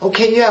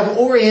 Okay, you have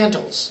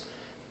Orientals,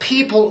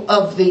 people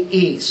of the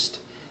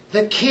East,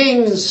 the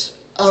kings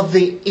of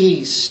the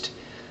East.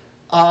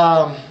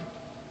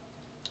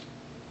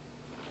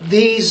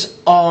 These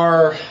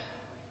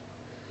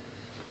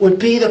would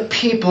be the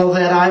people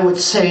that I would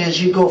say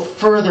as you go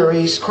further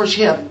east. Of course,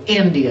 you have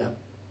India.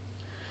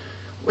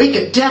 We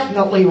could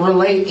definitely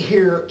relate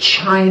here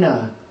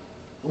China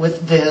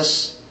with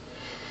this.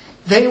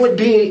 They would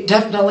be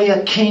definitely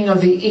a king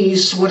of the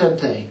East,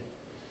 wouldn't they?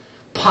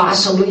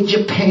 Possibly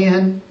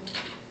Japan,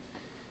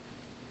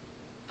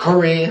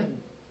 Korea,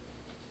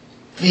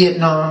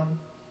 Vietnam.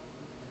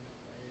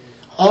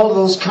 All of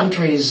those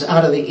countries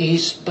out of the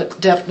East, but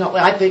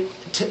definitely, I think,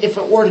 if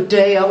it were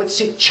today, I would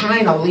see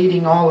China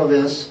leading all of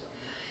this.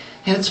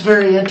 And it's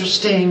very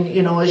interesting,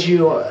 as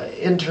you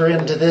enter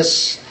into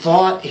this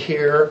thought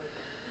here,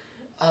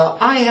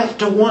 I have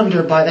to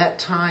wonder by that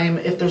time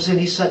if there's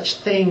any such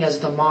thing as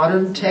the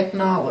modern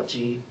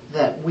technology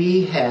that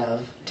we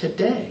have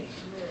today.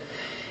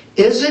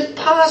 Is it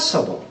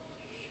possible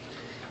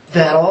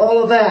that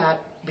all of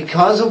that,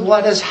 because of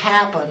what has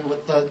happened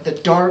with the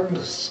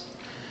darkness,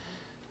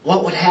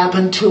 what would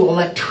happen to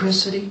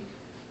electricity,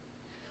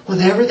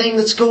 with everything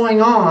that's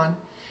going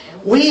on,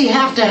 we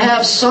have to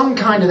have some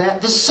kind of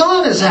that. The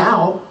sun is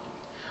out.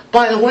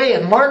 By the way,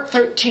 in Mark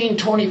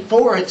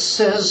 13:24, it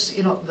says,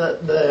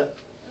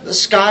 the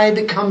sky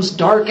becomes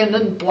darkened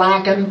and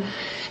blackened.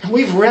 And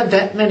we've read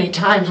that many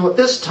times. But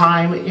this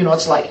time,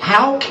 it's like,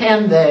 how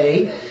can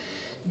they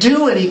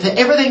do anything?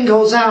 Everything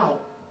goes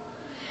out.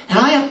 And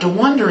I have to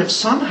wonder if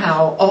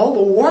somehow all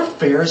the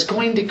warfare is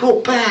going to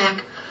go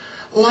back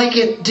like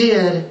it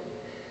did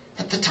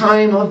at the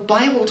time of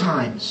Bible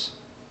times.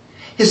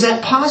 Is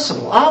that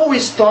possible? I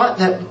always thought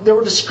that there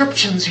were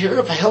descriptions here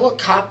of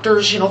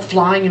helicopters,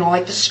 flying,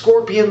 like the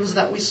scorpions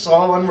that we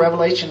saw in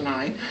Revelation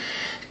 9.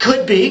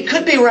 Could be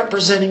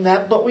representing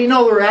that, but we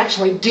know they're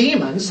actually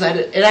demons, that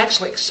it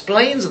actually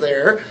explains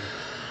there.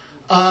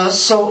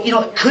 So,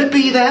 it could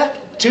be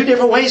that. 2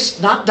 different ways,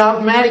 not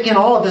dogmatic in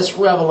all of this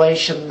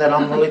revelation that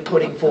I'm really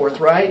putting forth,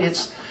 right?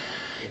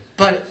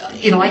 But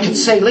I could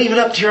say leave it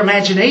up to your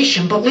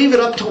imagination, but leave it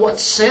up to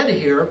what's said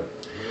here.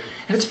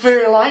 And it's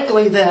very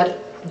likely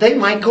that they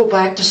might go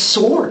back to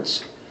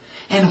swords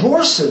and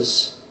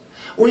horses,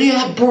 where you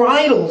have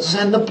bridles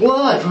and the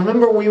blood.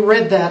 Remember, we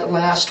read that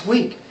last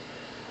week.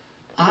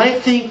 I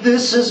think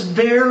this is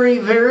very,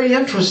 very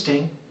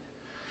interesting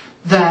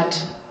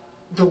that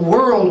the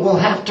world will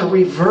have to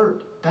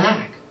revert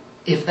back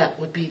if that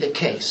would be the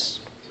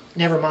case.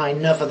 Never mind,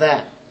 enough of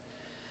that.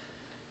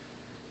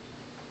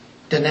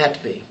 Didn't have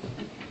to be.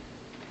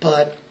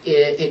 But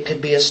it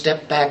could be a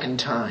step back in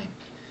time.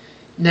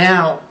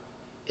 Now,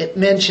 it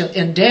mentioned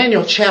in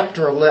Daniel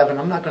chapter 11,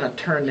 I'm not going to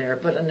turn there,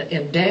 but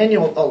in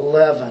Daniel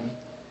 11,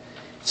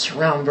 it's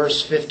around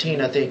verse 15,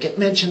 I think, it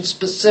mentions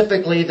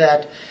specifically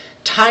that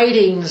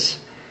tidings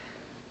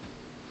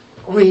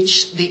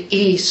reach the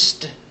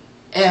east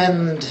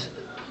and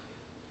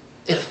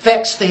it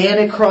affects the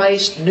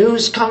Antichrist.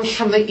 News comes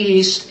from the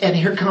east, and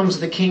here comes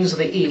the kings of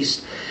the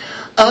east.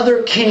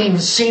 Other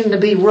kings seem to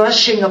be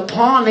rushing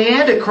upon the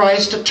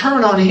Antichrist to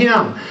turn on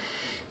him,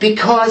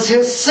 because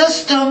his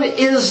system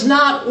is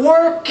not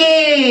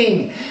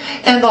working.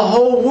 And the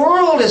whole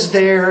world is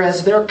there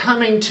as they're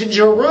coming to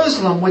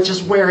Jerusalem, which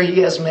is where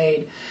he has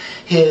made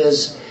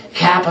his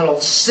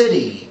capital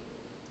city.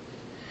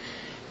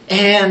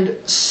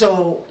 And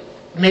so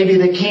maybe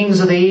the kings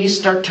of the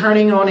east are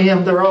turning on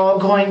him. They're all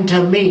going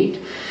to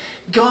meet.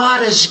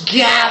 God is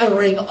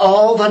gathering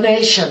all the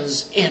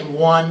nations in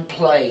one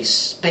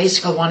place.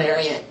 Basically one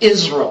area,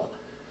 Israel.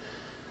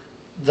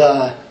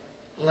 The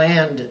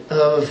land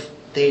of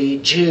the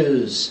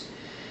Jews.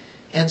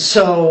 And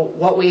so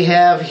what we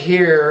have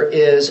here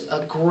is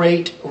a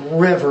great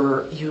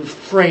river,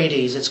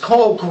 Euphrates. It's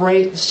called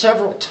great.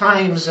 Several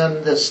times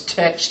in this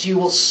text you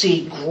will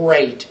see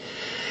great.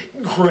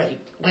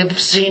 Great. We've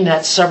seen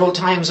that several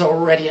times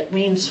already. It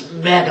means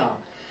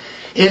mega.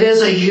 It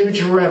is a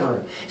huge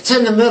river. It's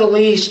in the Middle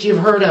East. You've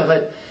heard of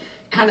it.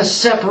 Kind of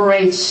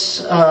separates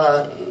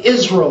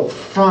Israel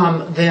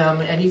from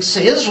them. And you can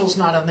say Israel's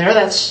not in there.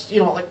 That's,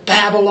 like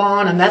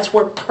Babylon, and that's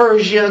where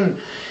Persia,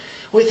 and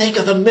we think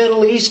of the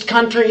Middle East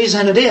countries,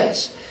 and it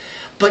is.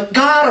 But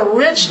God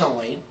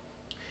originally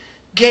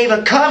gave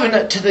a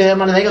covenant to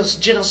them, and I think it was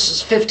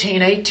Genesis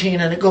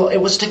 15:18, and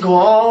it was to go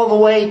all the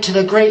way to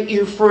the great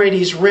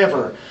Euphrates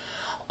River,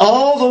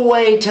 all the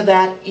way to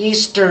that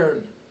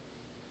eastern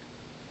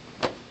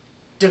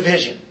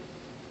division,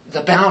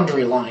 the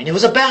boundary line. It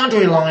was a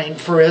boundary line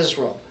for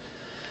Israel.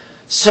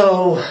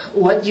 So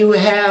what you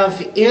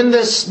have in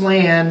this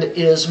land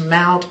is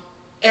Mount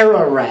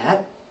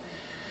Ararat,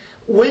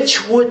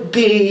 which would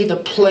be the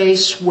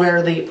place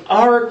where the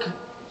ark,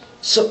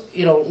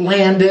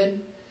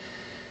 landed.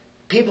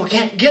 People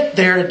can't get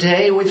there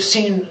today. We've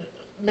seen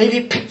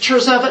maybe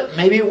pictures of it,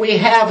 maybe we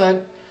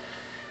haven't,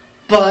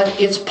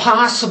 but it's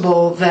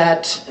possible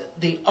that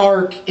the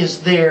ark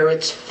is there.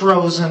 It's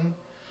frozen.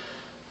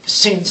 I've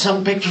seen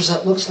some pictures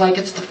that looks like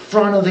it's the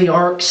front of the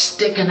ark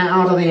sticking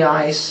out of the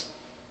ice.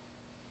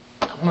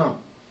 I don't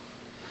know.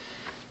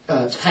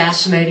 It's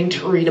fascinating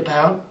to read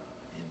about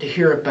and to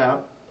hear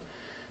about.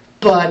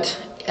 But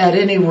at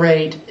any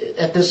rate,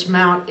 at this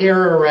Mount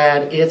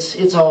Ararat,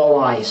 it's all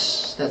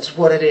ice. That's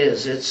what it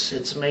is.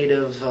 It's made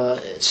of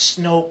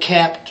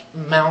snow-capped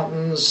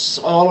mountains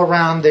all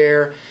around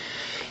there.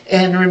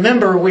 And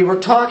remember, we were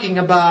talking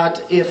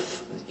about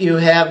if you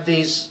have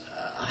these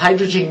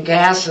hydrogen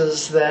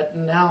gases that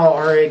now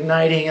are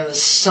igniting, and the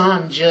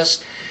sun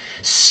just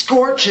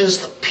scorches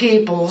the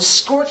people,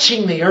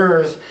 scorching the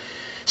earth.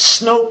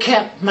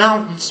 Snow-capped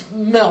mountains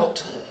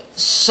melt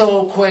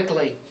so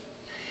quickly.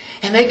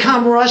 And they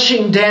come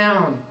rushing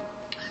down.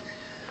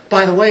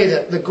 By the way,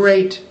 the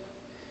great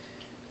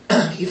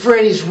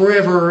Euphrates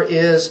River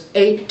is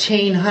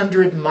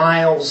 1,800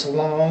 miles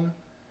long.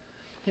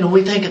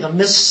 We think of the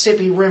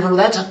Mississippi River.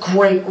 That's a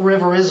great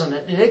river, isn't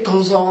it? And it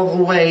goes all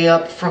the way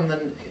up from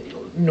the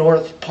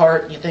north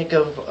part. You think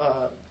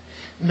of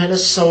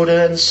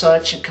Minnesota and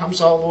such. It comes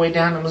all the way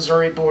down to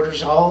Missouri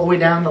borders, all the way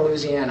down to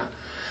Louisiana.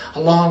 A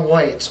long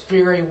way. It's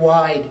very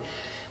wide.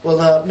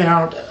 Well,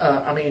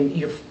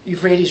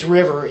 Euphrates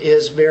River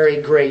is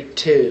very great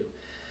too,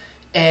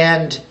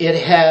 and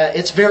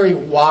it's very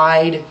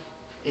wide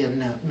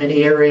in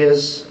many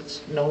areas.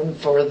 It's known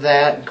for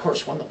that. Of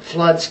course, when the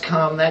floods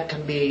come, that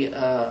can be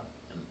a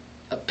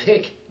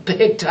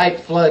big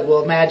type flood.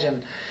 Well,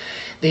 imagine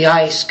the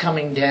ice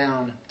coming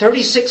down,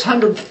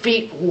 3,600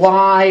 feet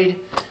wide.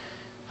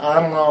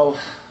 I don't know,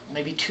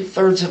 maybe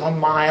 2/3 of a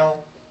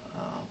mile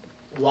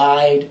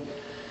wide.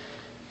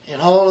 And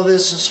all of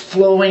this is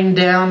flowing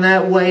down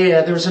that way.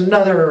 There's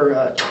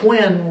another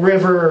twin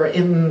river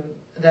in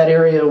that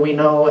area we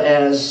know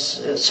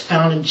as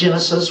found in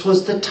Genesis,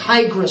 was the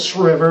Tigris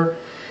River.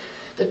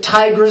 The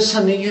Tigris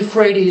and the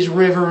Euphrates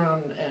River,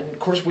 and of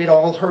course we'd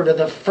all heard of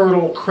the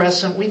Fertile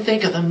Crescent. We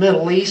think of the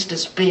Middle East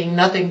as being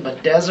nothing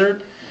but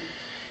desert.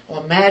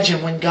 Well,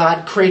 imagine when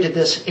God created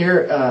this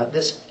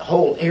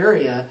whole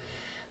area,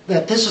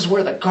 that this is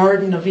where the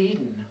Garden of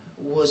Eden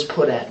was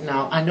put at.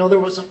 Now, I know there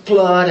was a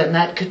flood, and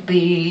that could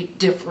be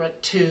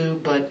different too,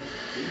 but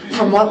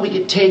from what we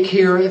could take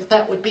here, if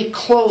that would be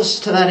close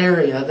to that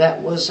area,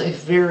 that was a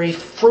very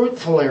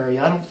fruitful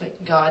area. I don't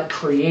think God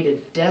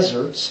created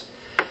deserts.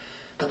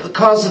 But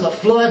because of the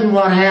flood and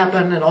what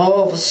happened and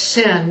all the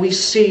sin, we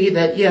see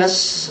that,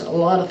 yes, a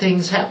lot of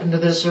things happened to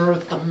this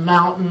earth. The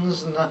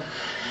mountains and the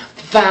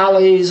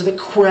valleys, the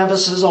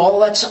crevices,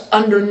 all that's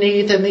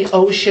underneath in the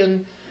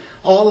ocean,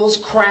 all those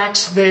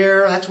cracks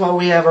there. That's why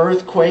we have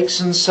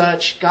earthquakes and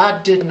such.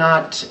 God did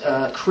not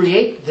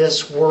create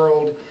this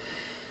world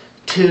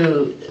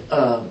to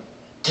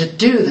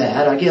do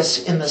that. I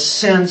guess in the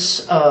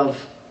sense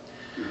of,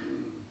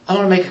 I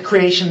want to make a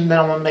creation, then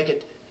I want to make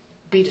it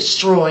be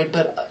destroyed.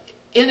 But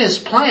in His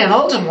plan,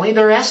 ultimately,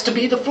 there has to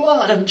be the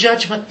flood and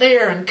judgment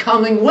there. And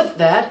coming with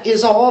that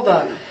is all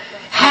the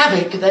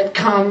havoc that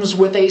comes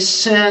with a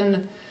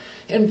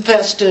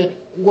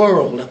sin-infested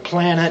world, a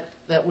planet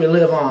that we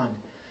live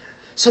on.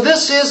 So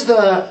this is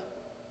the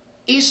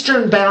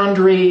eastern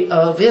boundary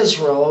of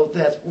Israel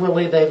that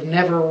really they've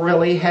never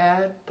really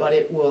had, but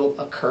it will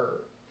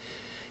occur.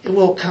 It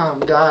will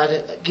come.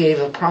 God gave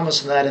a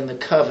promise of that in the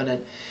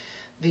covenant.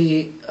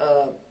 The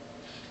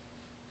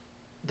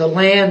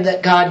land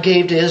that God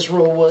gave to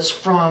Israel was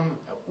from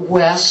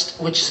west,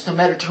 which is the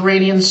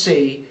Mediterranean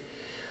Sea,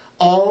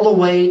 all the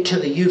way to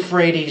the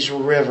Euphrates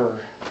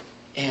River.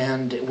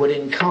 And it would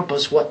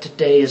encompass what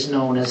today is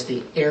known as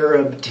the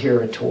Arab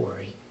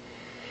territory.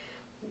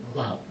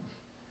 Wow.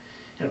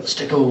 And it was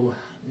to go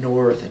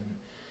north and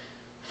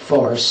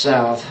far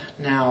south.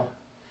 Now,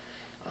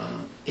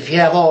 if you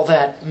have all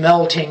that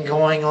melting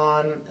going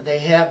on, they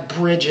have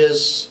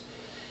bridges.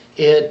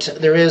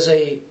 There is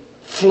a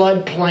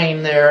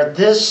floodplain there.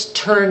 This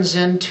turns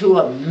into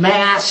a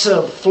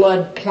massive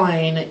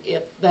floodplain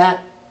if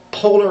that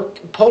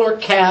polar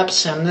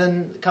caps and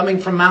then coming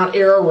from Mount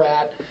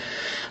Ararat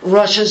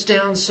rushes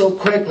down so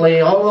quickly.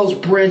 All those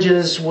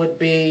bridges would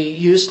be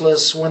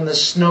useless when the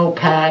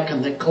snowpack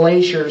and the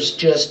glaciers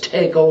just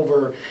take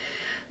over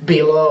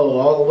below,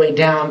 all the way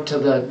down to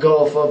the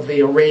Gulf of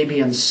the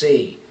Arabian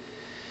Sea.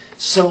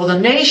 So the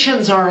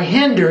nations are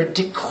hindered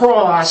to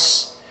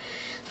cross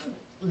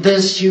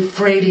this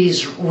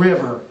Euphrates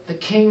River. The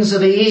kings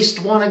of the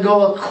east want to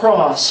go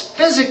across.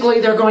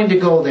 Physically, they're going to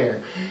go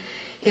there.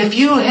 If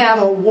you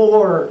have a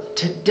war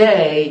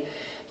today,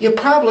 you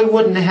probably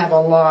wouldn't have a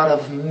lot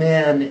of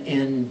men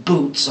in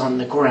boots on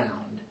the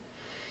ground.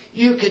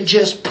 You could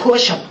just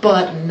push a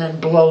button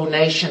and blow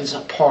nations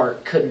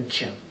apart,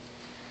 couldn't you?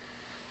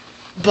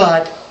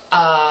 But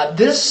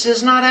this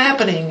is not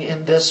happening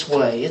in this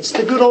way. It's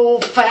the good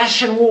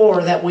old-fashioned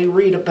war that we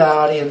read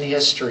about in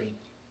history.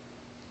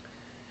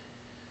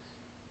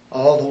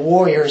 All the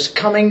warriors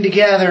coming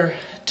together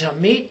to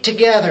meet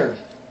together,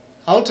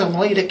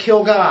 ultimately to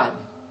kill God,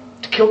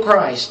 to kill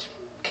Christ.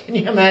 Can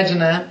you imagine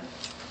that?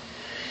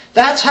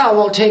 That's how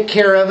we'll take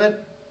care of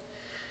it.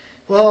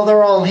 Well,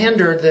 they're all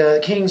hindered,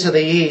 the kings of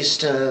the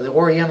east, the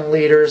Oriental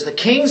leaders, the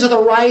kings of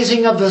the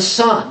rising of the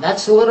sun.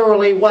 That's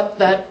literally what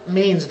that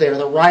means there,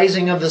 the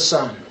rising of the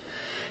sun.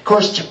 Of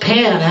course,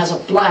 Japan has a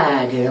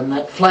flag, and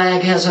that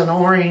flag has an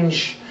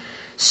orange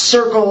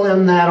circle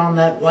in that on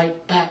that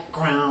white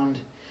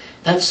background.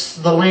 That's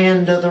the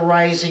land of the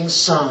rising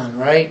sun,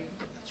 right?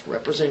 That's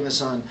representing the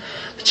sun.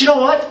 But you know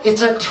what?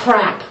 It's a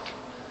trap.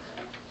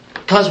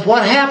 Because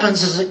what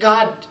happens is that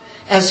God,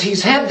 as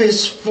He's had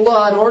this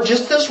flood, or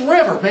just this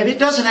river, maybe it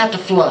doesn't have to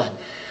flood,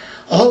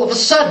 all of a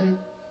sudden,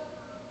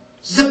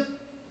 zip,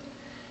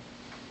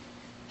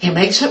 He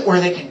makes it where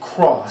they can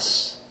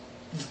cross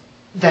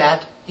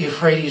that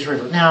Euphrates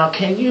River. Now,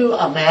 can you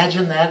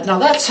imagine that? Now,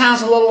 that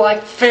sounds a little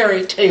like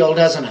fairy tale,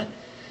 doesn't it?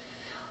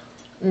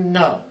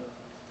 No.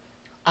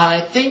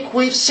 I think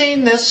we've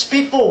seen this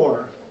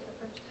before.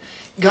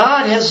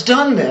 God has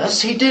done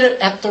this. He did it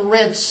at the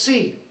Red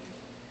Sea.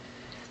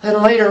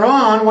 Then later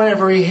on,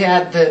 whenever He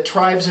had the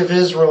tribes of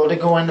Israel to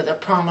go into the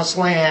promised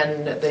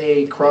land,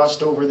 they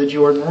crossed over the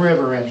Jordan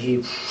River and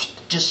He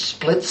just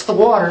splits the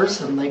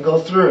waters and they go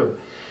through.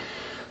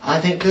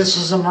 I think this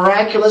is a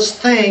miraculous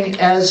thing,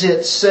 as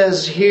it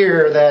says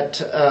here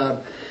that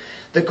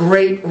the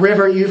great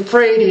river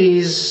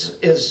Euphrates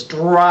is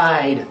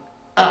dried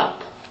up.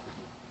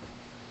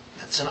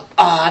 It's an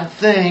odd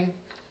thing.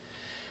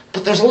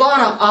 But there's a lot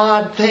of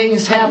odd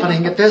things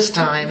happening at this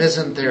time,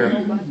 isn't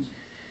there?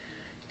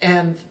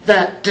 And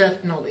that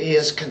definitely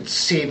is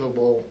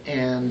conceivable.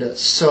 And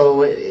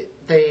so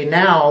they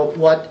now,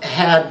 what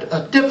had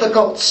a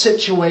difficult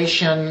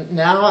situation,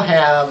 now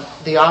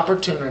have the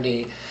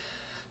opportunity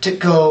to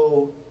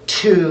go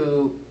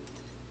to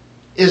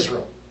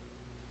Israel.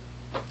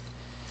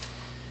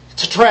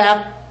 It's a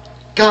trap.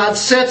 God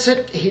sets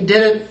it. He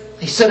did it.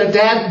 He set a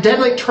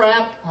deadly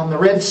trap on the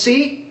Red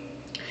Sea.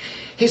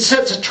 He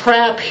sets a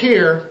trap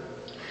here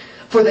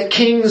for the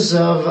kings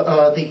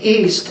of the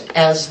east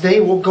as they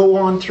will go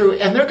on through.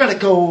 And they're going to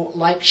go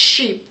like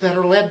sheep that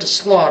are led to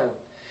slaughter.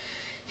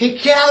 He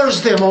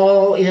gathers them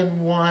all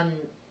in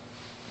one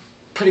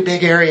pretty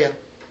big area.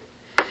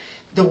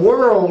 The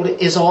world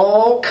is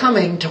all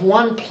coming to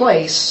one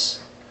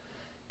place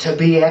to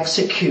be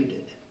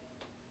executed.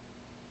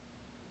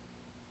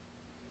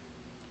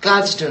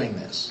 God's doing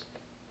this.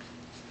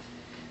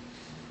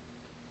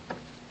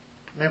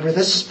 Remember,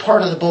 this is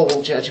part of the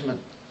bowl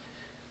judgment.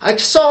 I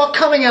saw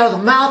coming out of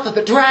the mouth of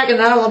the dragon,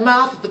 out of the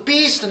mouth of the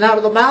beast, and out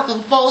of the mouth of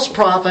the false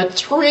prophet,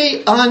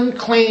 3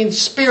 unclean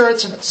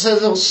spirits, and it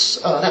says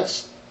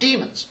that's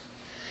demons.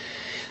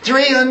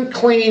 3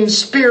 unclean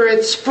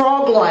spirits,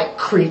 frog-like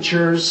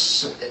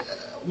creatures.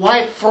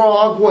 White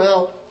frog,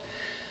 well,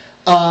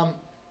 I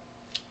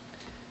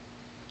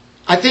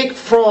think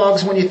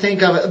frogs, when you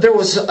think of it, there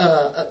was,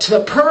 to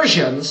the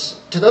Persians,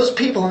 to those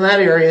people in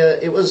that area,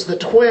 it was the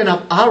twin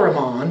of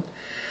Ahriman.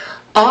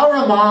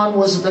 Ahriman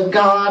was the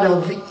god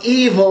of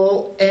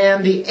evil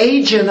and the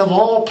agent of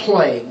all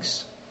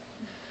plagues.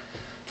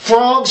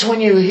 Frogs, when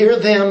you hear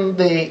them,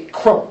 they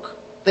croak.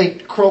 They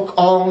croak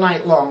all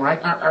night long, right?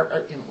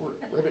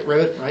 Ribbit,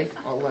 ribbit, right?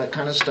 All that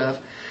kind of stuff.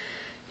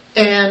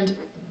 And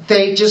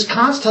they just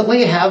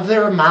constantly have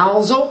their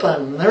mouths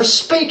open. They're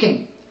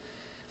speaking.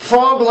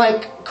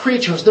 Frog-like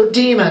creatures. They're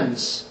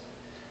demons.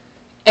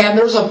 And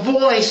there's a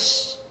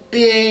voice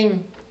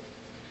being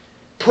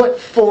put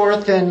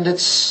forth, and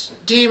it's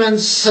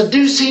demons,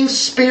 seducing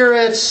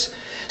spirits,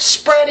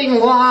 spreading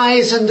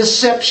lies and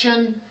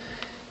deception,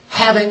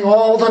 having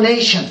all the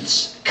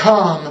nations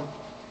come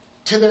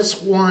to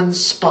this one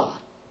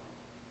spot.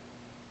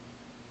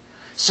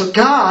 So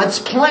God's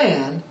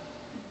plan,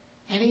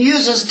 and He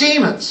uses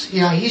demons.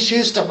 He's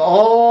used them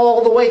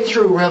all the way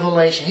through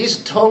Revelation. He's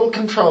in total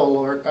control,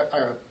 Lord,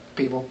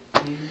 people.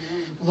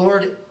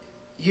 Lord,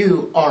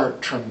 you are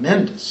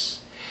tremendous.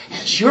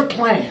 As your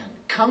plan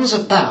comes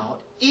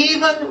about,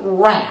 even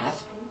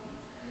wrath,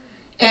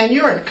 and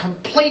you're in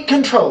complete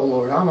control,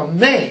 Lord. I'm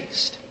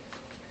amazed.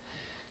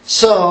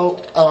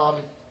 So,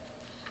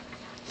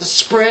 the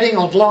spreading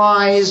of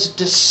lies,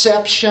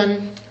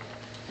 deception,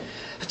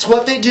 that's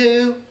what they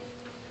do.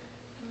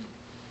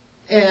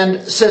 And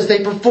it says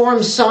they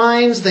perform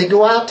signs, they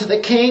go out to the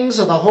kings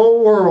of the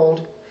whole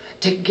world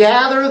to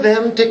gather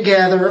them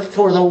together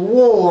for the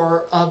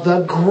war of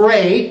the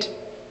great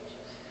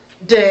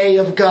day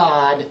of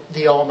God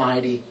the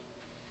Almighty.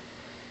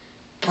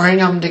 Bring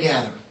them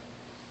together.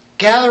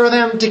 Gather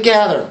them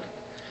together.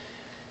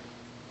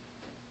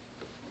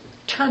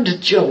 Turn to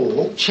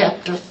Joel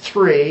chapter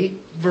 3,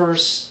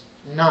 verse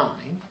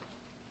 9.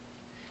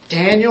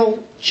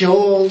 Daniel,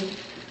 Joel,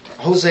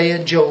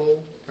 Hosea,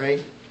 Joel,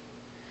 right?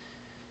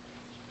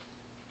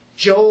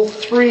 Joel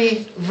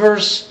 3,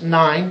 verse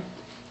 9.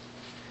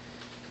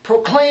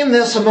 Proclaim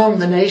this among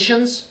the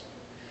nations.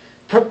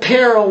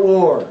 Prepare a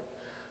war.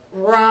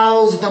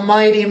 Rouse the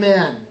mighty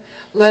men.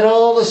 Let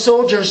all the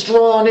soldiers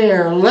draw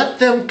near. Let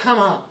them come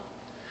up.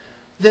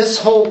 This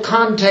whole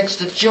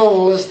context of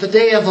Joel is the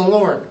day of the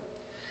Lord.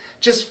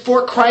 Just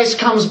before Christ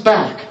comes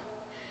back.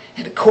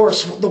 And of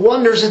course, the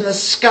wonders in the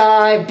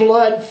sky,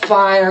 blood,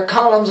 fire,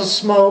 columns of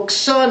smoke,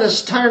 sun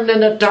is turned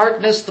into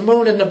darkness, the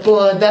moon into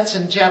blood. That's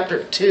in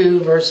chapter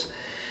 2, verse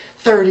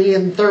 30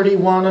 and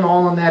 31 and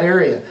all in that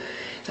area.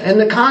 In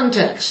the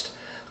context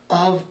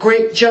of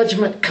great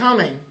judgment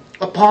coming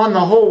upon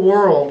the whole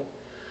world,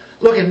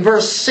 look in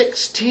verse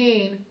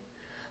 16.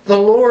 The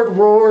Lord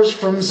roars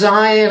from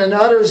Zion and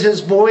utters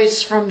His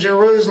voice from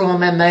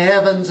Jerusalem, and the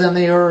heavens and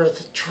the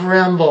earth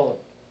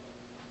tremble.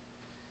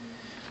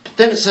 But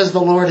then it says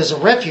the Lord is a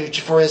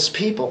refuge for His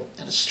people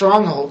and a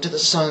stronghold to the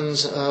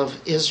sons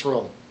of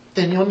Israel.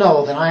 Then you'll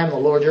know that I am the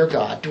Lord your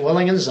God,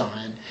 dwelling in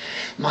Zion,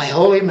 my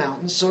holy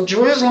mountain. So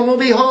Jerusalem will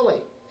be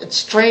holy, and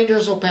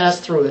strangers will pass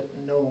through it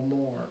no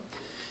more.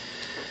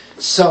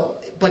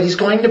 So, but He's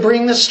going to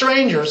bring the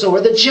strangers or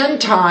the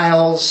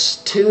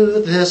Gentiles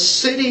to this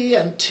city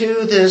and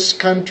to this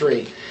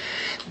country.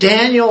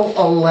 Daniel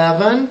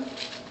 11,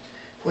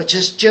 which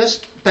is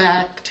just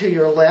back to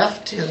your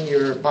left in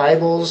your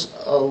Bibles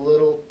a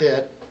little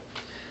bit.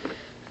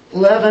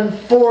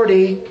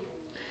 11:40.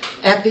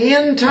 At the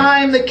end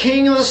time, the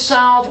king of the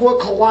south will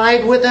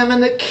collide with him,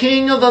 and the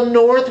king of the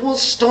north will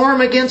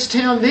storm against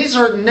him. These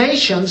are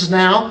nations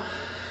now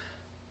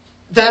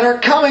that are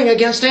coming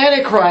against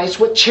Antichrist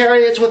with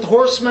chariots, with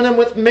horsemen, and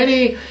with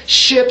many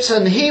ships,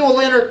 and he will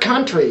enter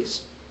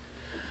countries,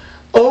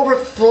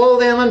 overflow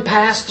them and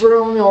pass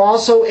through them. He'll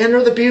also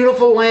enter the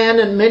beautiful land,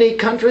 and many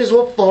countries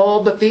will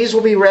fall, but these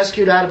will be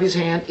rescued out of his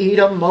hand.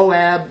 Edom,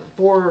 Moab,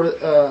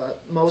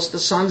 foremost, the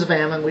sons of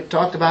Ammon. We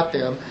talked about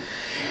them.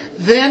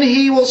 Then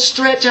he will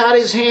stretch out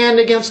his hand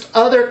against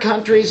other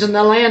countries, and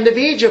the land of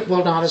Egypt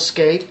will not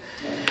escape.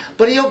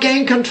 But he'll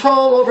gain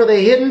control over the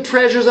hidden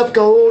treasures of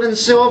gold and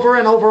silver,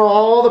 and over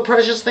all the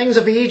precious things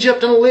of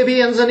Egypt, and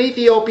Libyans and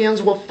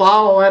Ethiopians will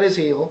follow at his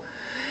heel.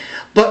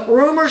 But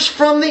rumors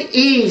from the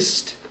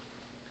east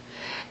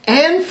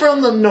and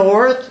from the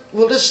north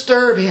will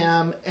disturb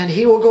him, and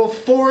he will go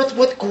forth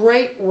with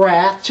great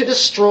wrath to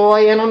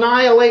destroy and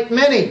annihilate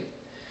many.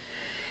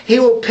 He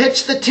will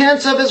pitch the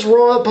tents of his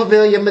royal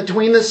pavilion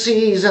between the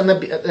seas, and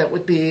that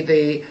would be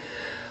the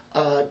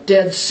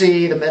Dead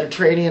Sea, the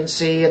Mediterranean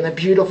Sea, and the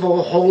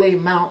beautiful holy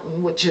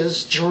mountain, which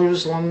is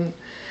Jerusalem.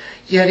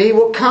 Yet he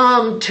will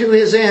come to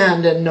his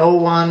end, and no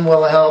one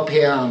will help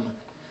him.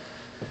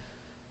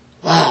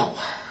 Wow.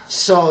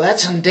 So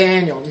that's in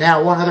Daniel.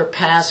 Now, one other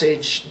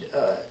passage.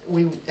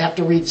 We have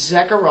to read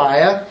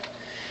Zechariah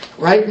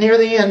right near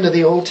the end of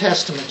the Old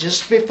Testament,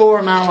 just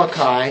before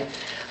Malachi,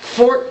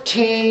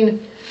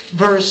 14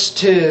 verse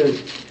 2.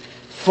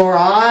 For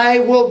I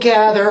will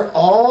gather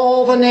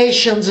all the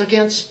nations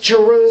against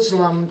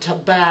Jerusalem to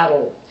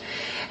battle.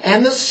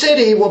 And the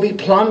city will be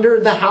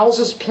plundered, the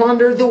houses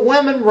plundered, the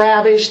women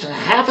ravished, and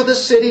half of the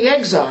city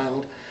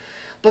exiled.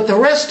 But the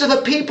rest of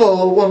the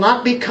people will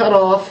not be cut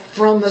off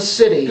from the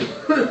city.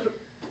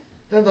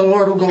 Then the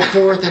Lord will go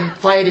forth and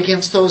fight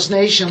against those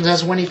nations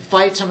as when He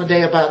fights on the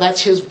day of battle.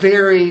 That's His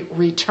very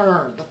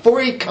return.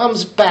 Before He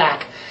comes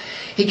back,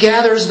 He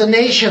gathers the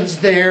nations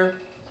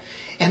there.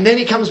 And then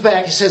He comes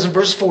back, He says in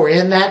verse 4,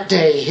 in that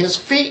day His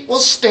feet will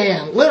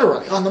stand,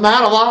 literally, on the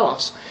Mount of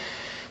Olives,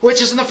 which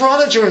is in the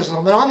front of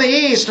Jerusalem. And on the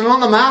east and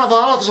on the Mount of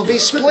Olives will be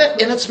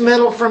split in its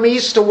middle from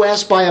east to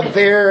west by a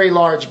very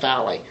large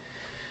valley.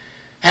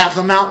 Half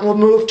the mountain will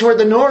move toward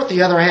the north,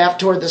 the other half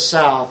toward the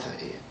south.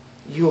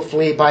 You will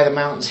flee by the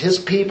mountains. His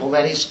people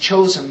that He's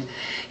chosen,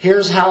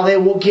 here's how they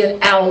will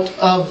get out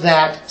of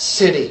that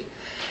city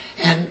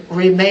and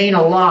remain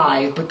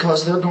alive,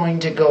 because they're going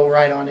to go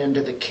right on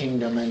into the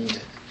kingdom. And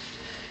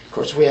of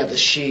course, we have the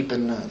sheep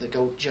and the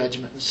goat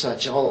judgment and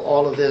such.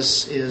 All of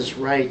this is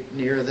right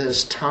near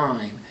this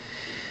time.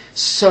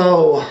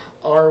 So,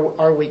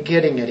 are we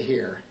getting it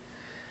here?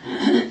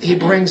 He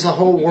brings the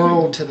whole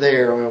world to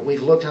there.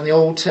 We've looked in the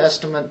Old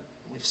Testament.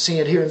 We've seen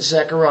it here in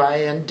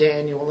Zechariah and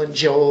Daniel and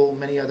Joel,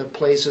 many other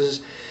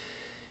places.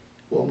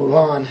 We'll move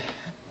on.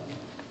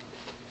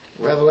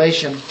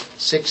 Revelation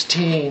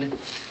 16.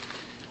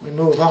 We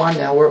move on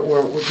now.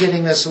 We're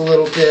getting this a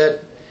little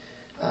bit.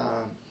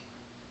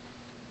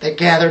 They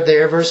gathered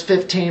there, verse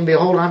 15,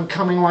 behold, I'm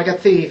coming like a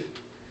thief.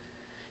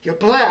 You're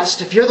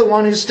blessed if you're the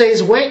one who stays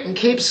awake and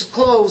keeps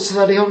clothes so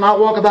that he'll not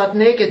walk about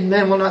naked and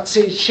men will not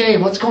see his shame.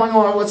 What's going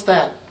on? What's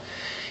that?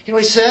 You know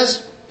what he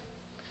says?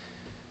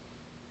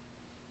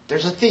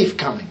 There's a thief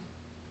coming.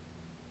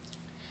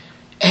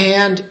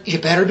 And you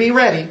better be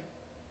ready.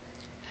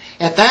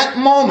 At that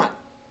moment,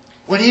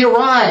 when he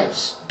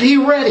arrives, be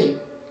ready,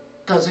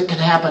 because it can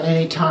happen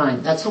any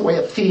time. That's the way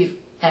a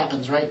thief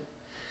happens, right?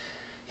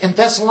 In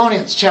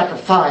Thessalonians chapter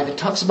 5, it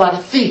talks about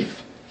a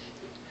thief.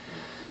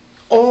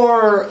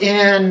 Or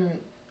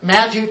in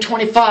Matthew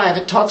 25,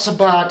 it talks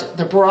about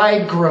the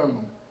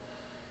bridegroom.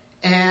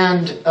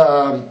 And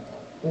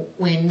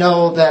we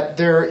know that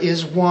there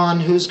is one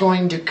who's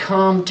going to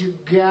come to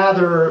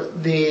gather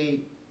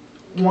the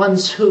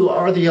ones who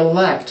are the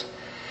elect.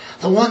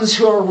 The ones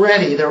who are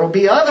ready. There will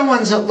be other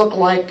ones that look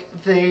like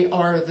they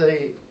are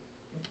the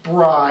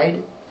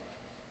bride.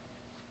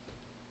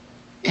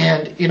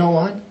 And you know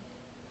what?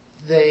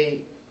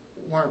 They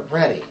weren't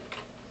ready.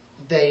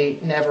 They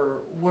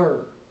never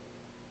were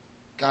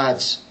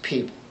God's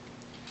people.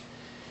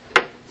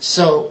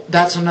 So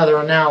that's another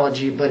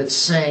analogy, but it's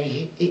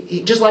saying,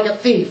 he just like a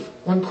thief,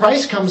 when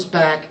Christ comes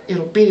back,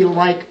 it'll be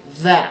like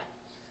that.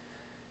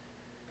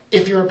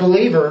 If you're a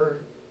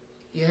believer,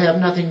 you have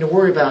nothing to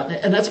worry about.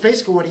 And that's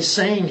basically what he's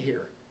saying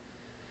here.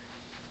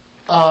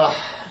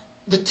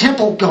 The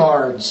temple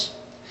guards,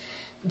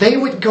 they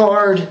would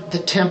guard the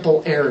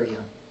temple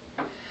area.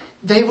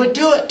 They would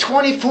do it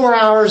 24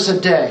 hours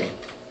a day.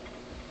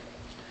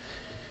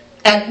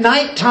 At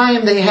night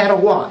time they had a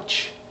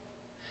watch.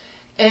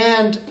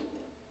 And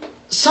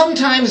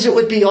sometimes it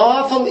would be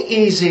awful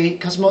easy,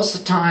 because most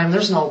of the time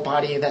there's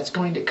nobody that's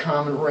going to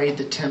come and raid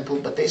the temple,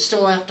 but they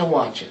still have to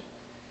watch it.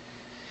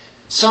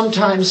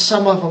 Sometimes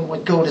some of them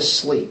would go to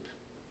sleep.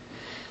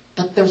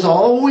 But there's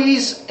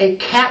always a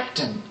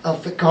captain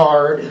of the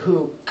guard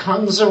who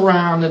comes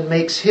around and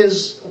makes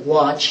his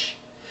watch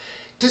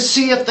to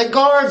see if the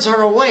guards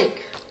are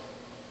awake.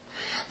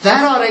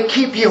 That ought to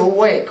keep you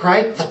awake,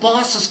 right? The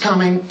boss is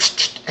coming.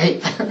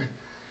 Hey.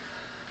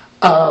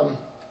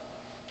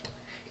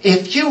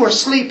 If you were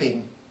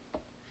sleeping,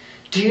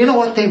 do you know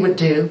what they would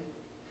do?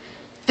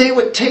 They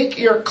would take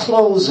your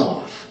clothes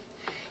off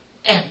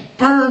and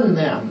burn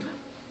them.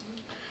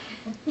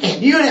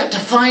 And you'd have to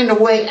find a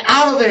way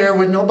out of there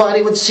where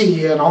nobody would see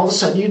you. And all of a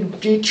sudden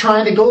you'd be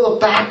trying to go the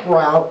back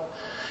route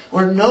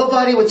where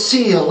nobody would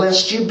see you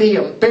lest you be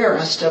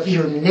embarrassed of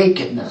your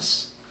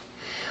nakedness.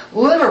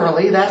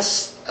 Literally,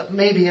 that's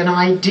maybe an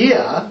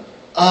idea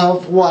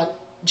of what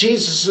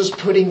Jesus is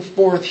putting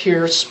forth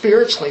here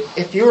spiritually.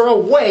 If you're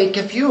awake,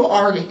 if you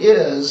are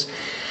His,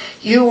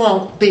 you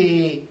won't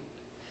be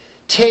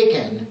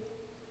taken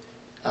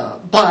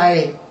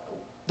by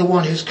the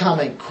one who's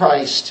coming,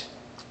 Christ.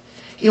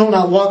 You'll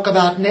not walk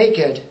about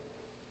naked.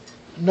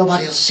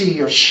 Nobody will see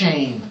your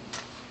shame.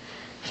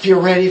 If you're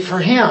ready for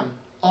Him,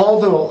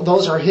 all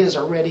those are His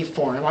are ready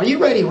for Him. Are you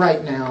ready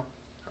right now?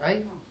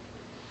 Right?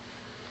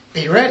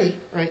 Be ready.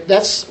 Right?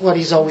 That's what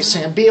He's always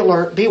saying. Be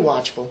alert. Be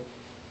watchful.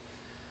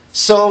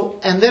 So,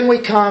 and then we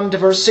come to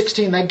verse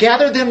 16. They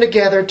gathered them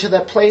together to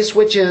that place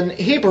which in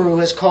Hebrew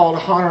is called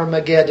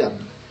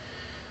Har-Magedon.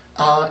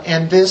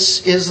 And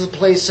this is the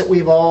place that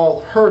we've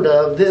all heard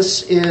of.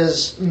 This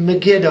is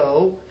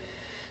Megiddo.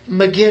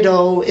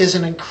 Megiddo is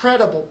an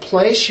incredible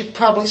place. You've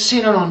probably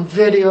seen it on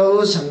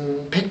videos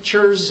and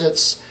pictures.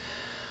 It's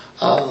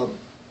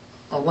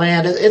a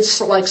land. It's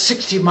like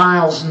 60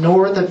 miles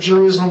north of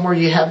Jerusalem, where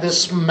you have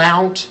this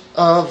mount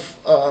of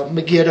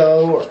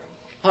Megiddo or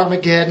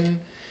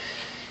Armageddon.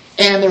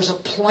 And there's a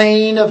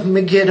plain of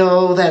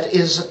Megiddo that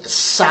is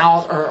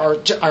south or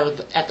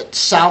at the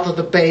south of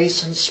the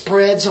base and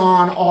spreads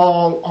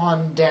all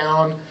on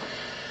down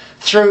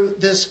through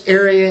this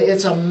area.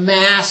 It's a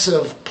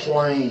massive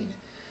plain,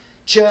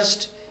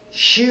 just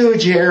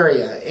huge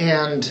area.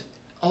 And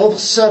all of a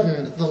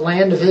sudden, the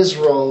land of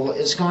Israel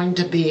is going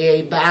to be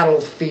a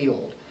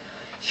battlefield.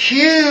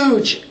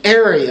 Huge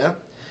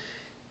area.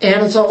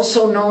 And it's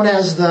also known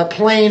as the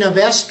plain of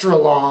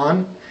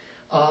Esdraelon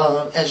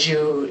as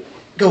you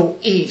go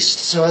east.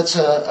 So it's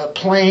a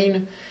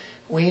plain.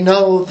 We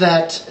know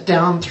that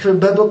down through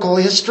biblical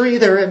history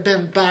there have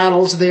been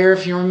battles there.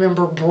 If you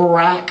remember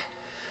Barak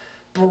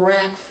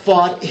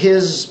fought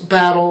his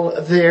battle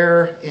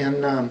there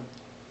in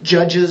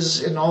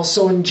Judges, and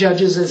also in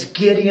Judges as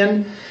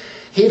Gideon.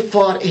 He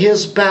fought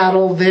his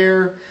battle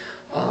there.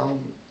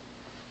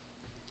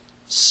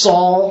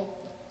 Saul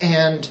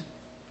and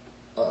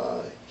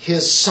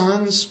his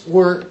sons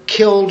were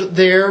killed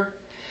there.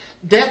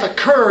 Death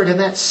occurred in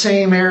that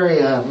same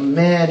area.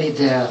 Many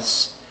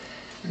deaths.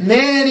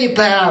 Many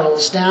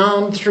battles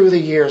down through the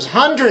years.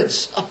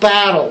 Hundreds of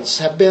battles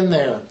have been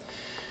there.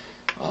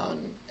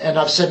 And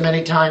I've said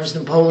many times,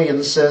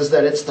 Napoleon says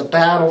that it's the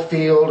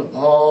battlefield of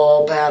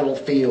all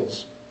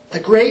battlefields. The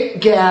great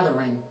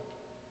gathering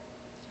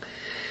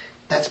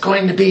that's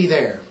going to be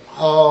there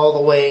all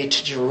the way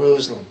to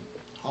Jerusalem.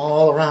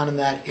 All around in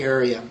that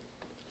area.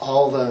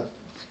 All the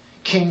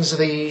kings of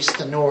the east,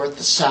 the north,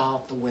 the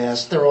south, the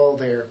west, they're all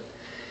there.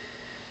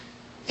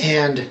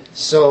 And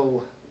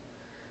so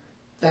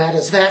that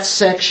is that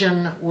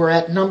section. We're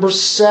at number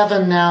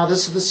 7 now.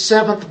 This is the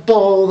 7th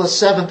bowl. The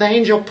 7th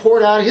angel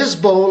poured out his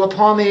bowl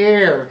upon the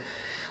air.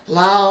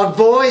 Loud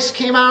voice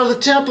came out of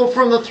the temple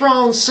from the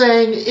throne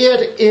saying,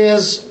 "It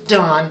is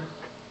done."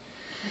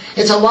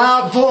 It's a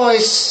loud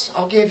voice.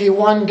 I'll give you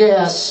one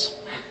guess.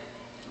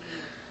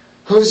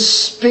 Who's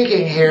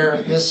speaking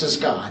here? This is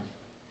God.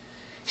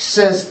 He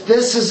says,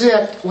 this is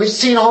it. We've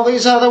seen all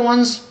these other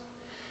ones.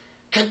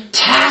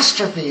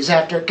 Catastrophes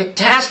after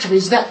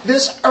catastrophes that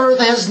this earth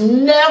has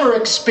never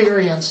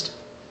experienced.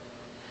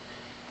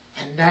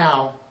 And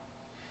now,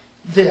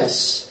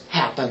 this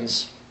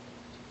happens.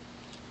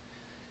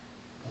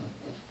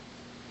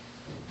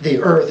 The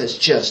earth is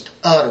just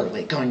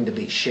utterly going to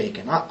be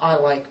shaken. I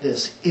like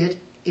this. It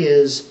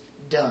is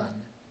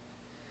done.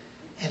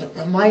 And it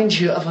reminds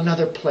you of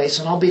another place,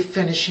 and I'll be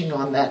finishing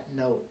on that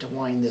note to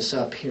wind this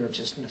up here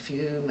just in a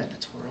few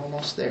minutes. We're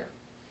almost there.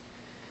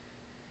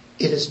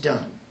 It is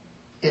done.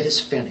 It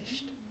is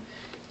finished.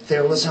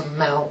 There was a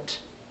Mount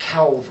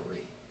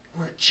Calvary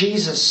where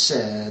Jesus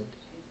said,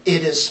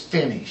 "It is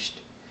finished."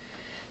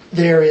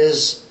 There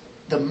is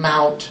the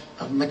Mount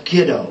of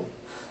Megiddo,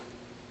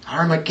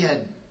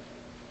 Armageddon,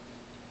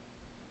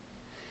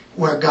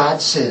 where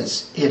God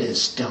says, "It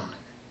is done."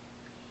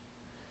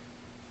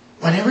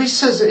 Whenever He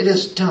says it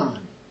is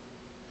done,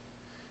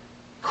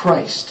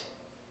 Christ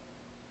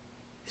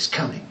is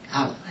coming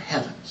out of the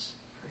heavens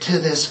to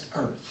this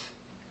earth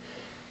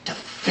to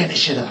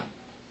finish it up,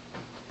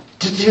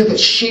 to do the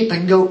sheep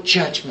and goat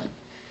judgment,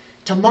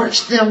 to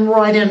march them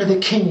right into the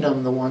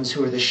kingdom, the ones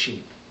who are the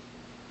sheep.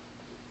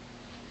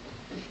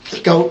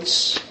 The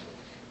goats,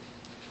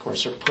 of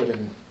course, are put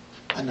in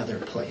another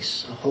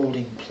place, a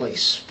holding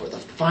place for the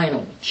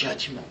final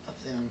judgment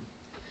of them.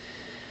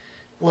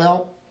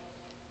 Well,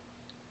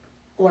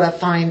 what I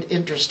find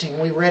interesting,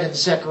 we read in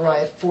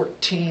Zechariah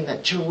 14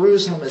 that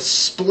Jerusalem is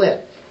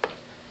split.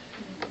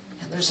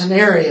 And there's an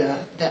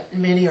area that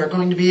many are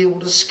going to be able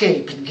to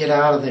escape and get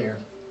out of there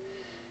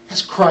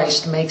as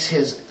Christ makes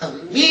His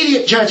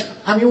immediate judgment.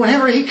 I mean,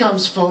 whenever He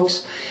comes,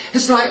 folks,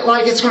 it's not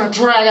like it's going to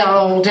drag out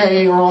all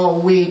day or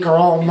all week or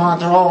all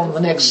month or all in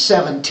the next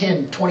 7,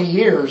 10, 20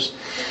 years.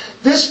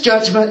 This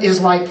judgment is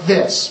like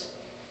this.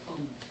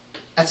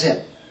 That's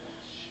it.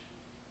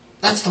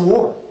 That's the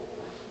war.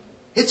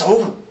 It's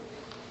over.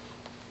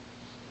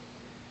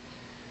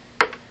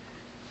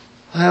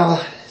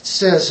 Well, it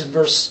says in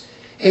verse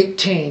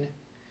 18,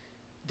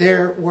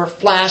 there were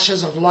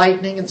flashes of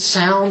lightning and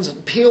sounds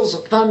and peals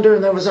of thunder,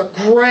 and there was a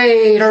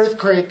great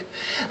earthquake.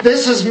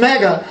 This is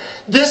mega.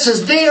 This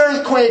is the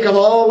earthquake of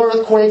all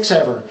earthquakes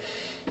ever.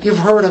 You've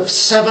heard of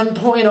 7.0,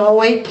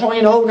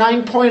 8.0,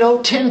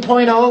 9.0,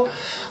 10.0.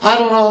 I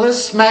don't know,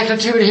 this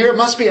magnitude here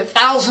must be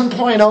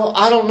 1,000.0.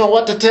 I don't know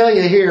what to tell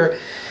you here.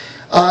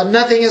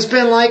 Nothing has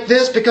been like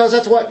this because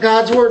that's what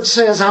God's Word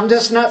says. I'm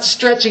just not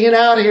stretching it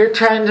out here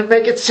trying to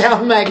make it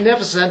sound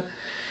magnificent.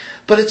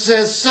 But it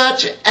says,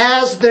 such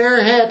as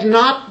there had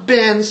not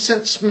been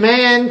since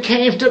man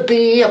came to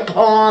be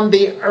upon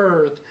the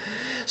earth.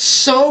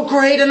 So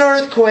great an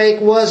earthquake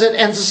was it,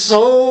 and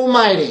so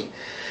mighty.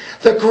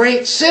 The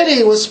great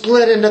city was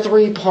split into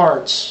 3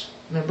 parts.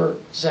 Remember,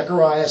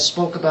 Zechariah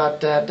spoke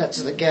about that.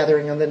 That's the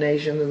gathering of the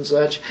nations and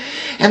such.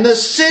 And the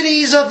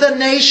cities of the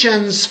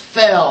nations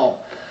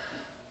fell.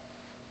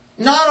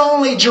 not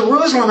only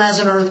Jerusalem has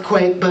an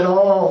earthquake, but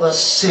all the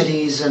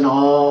cities and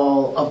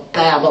all of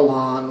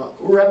Babylon,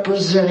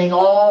 representing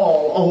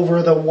all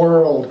over the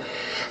world.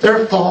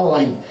 They're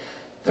falling.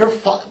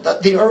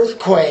 The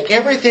earthquake,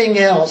 everything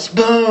else,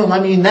 boom. I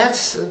mean,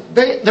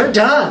 they're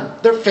done.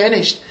 They're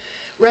finished.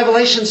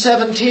 Revelation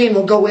 17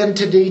 will go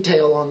into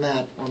detail on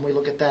that when we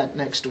look at that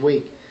next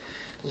week,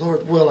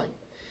 Lord willing.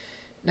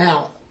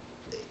 Now,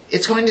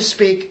 it's going to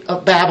speak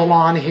of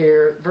Babylon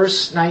here.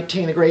 Verse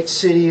 19, the great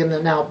city. And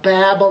then now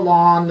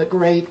Babylon the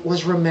great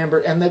was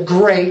remembered. And the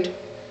great,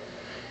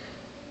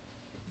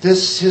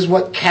 this is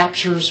what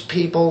captures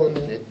people. And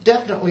it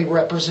definitely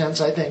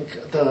represents, I think,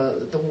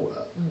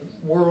 the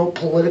world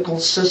political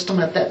system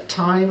at that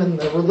time and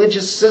the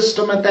religious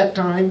system at that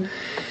time.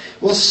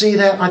 We'll see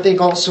that. I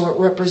think also it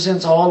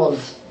represents all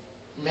of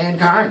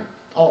mankind,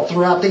 all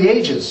throughout the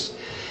ages.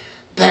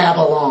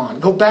 Babylon.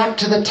 Go back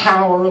to the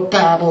Tower of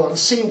Babel and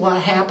see what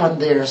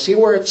happened there. See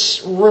where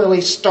it's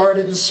really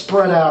started and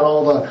spread out,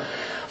 all the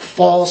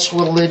false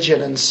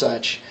religion and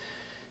such,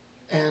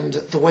 and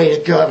the way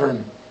to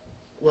govern.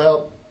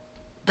 Well,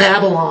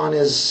 Babylon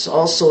is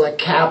also a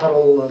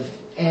capital of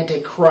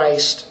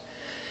Antichrist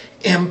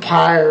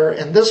empire,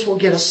 and this will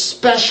get a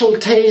special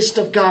taste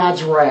of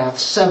God's wrath,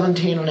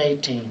 17 and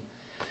 18.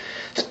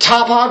 The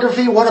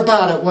topography, what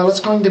about it? Well, it's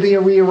going to be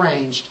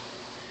rearranged.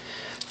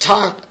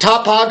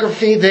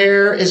 Topography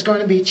there is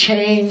going to be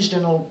changed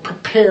and it'll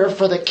prepare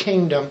for the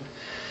kingdom.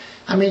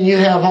 I mean, you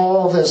have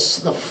all this,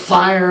 the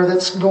fire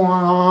that's going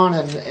on,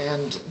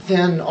 and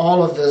then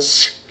all of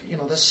this,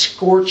 the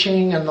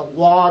scorching and the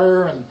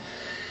water, and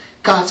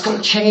God's going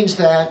to change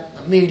that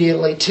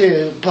immediately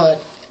too,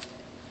 but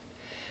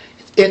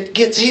it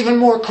gets even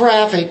more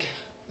graphic.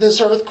 This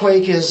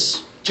earthquake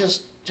is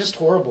just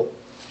horrible.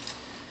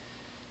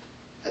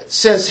 It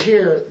says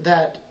here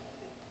that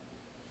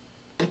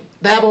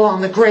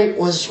Babylon the Great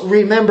was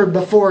remembered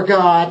before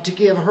God to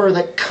give her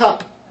the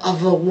cup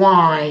of the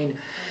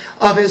wine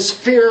of His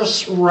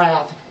fierce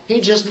wrath.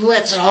 He just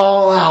lets it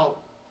all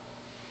out.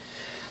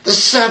 The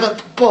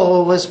seventh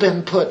bowl has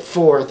been put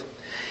forth,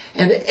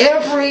 and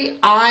every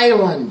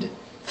island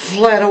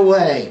fled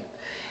away,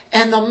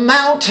 and the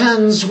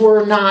mountains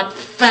were not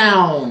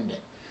found.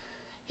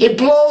 He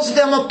blows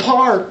them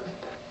apart.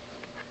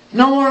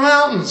 No more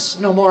mountains,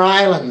 no more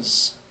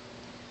islands.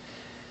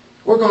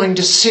 We're going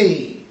to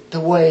see the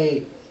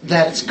way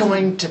that it's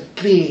going to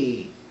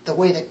be, the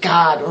way that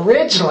God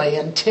originally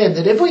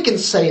intended, if we can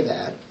say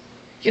that.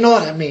 You know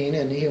what I mean,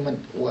 in a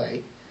human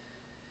way.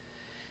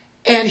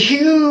 And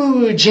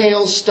huge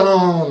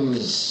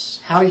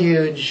hailstones. How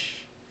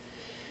huge?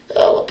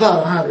 Oh,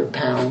 about 100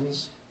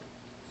 pounds.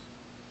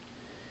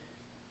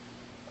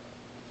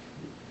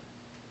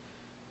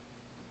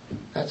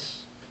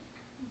 That's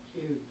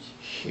huge.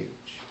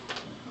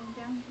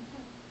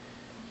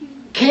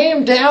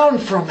 Came down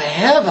from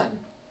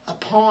heaven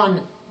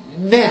upon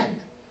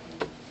men.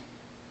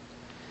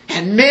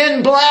 And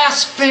men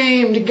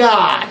blasphemed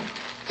God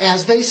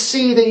as they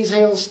see these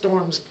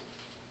hailstorms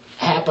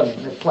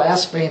happening. They're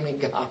blaspheming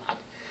God.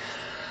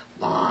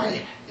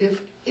 My,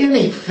 if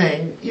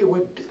anything, you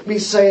would be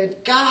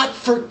saying, God,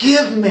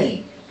 forgive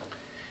me.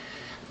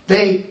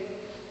 They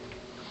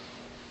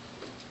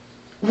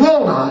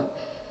will not,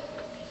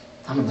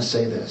 I'm going to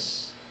say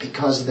this,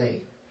 because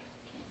they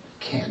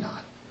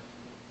cannot.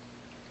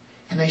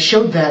 And they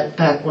showed that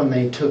back when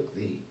they took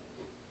the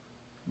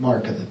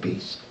mark of the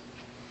beast.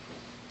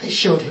 They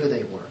showed who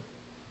they were.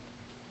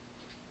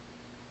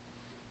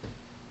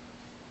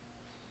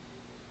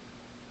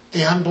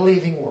 The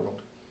unbelieving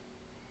world.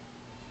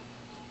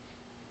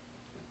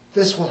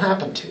 This will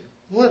happen to,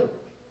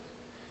 literally.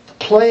 The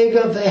plague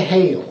of the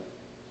hail.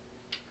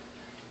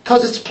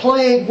 Because its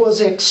plague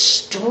was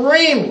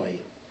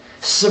extremely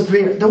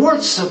severe. The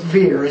word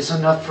severe is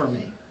enough for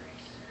me.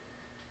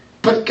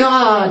 But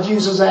God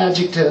uses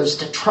adjectives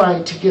to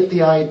try to get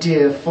the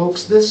idea,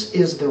 folks, this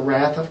is the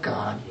wrath of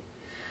God.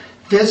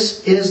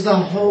 This is the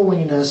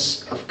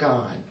holiness of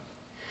God.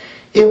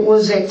 It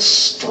was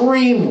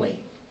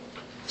extremely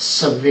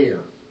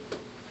severe.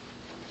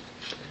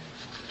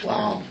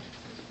 Wow.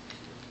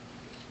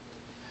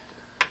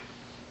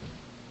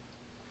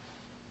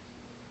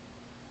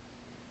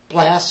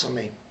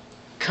 Blasphemy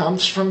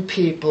comes from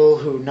people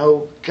who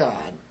know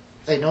God.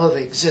 They know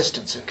the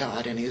existence of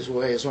God in His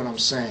way, is what I'm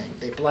saying.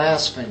 They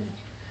blaspheme.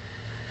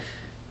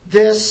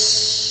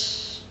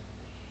 This,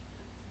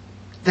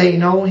 they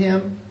know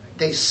Him.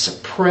 They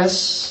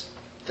suppress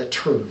the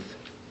truth.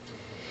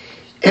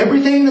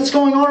 Everything that's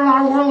going on in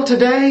our world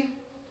today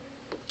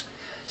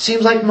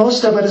seems like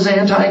most of it is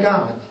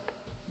anti-God.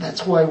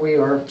 That's why we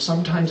are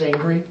sometimes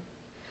angry.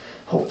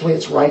 Hopefully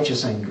it's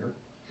righteous anger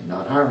and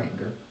not our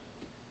anger.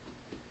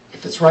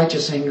 If it's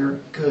righteous anger,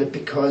 good,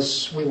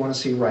 because we want to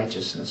see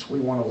righteousness. We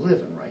want to live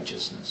in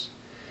righteousness.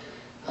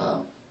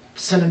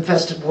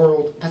 Sin-infested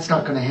world, that's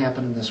not going to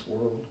happen in this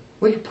world.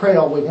 We can pray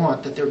all we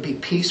want that there be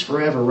peace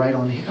forever right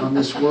on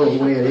this world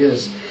the way it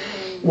is.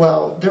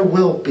 Well, there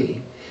will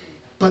be.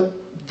 But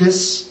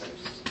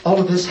all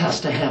of this has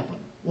to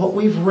happen. what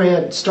we've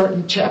read,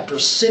 starting chapter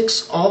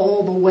 6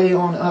 all the way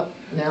on up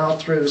now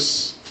through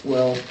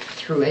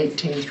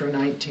 18 through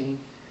 19.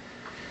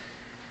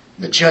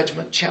 The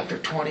judgment, chapter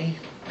 20.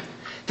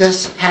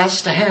 This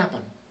has to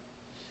happen.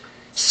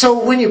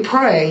 So when you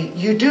pray,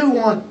 you do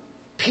want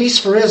peace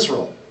for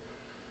Israel.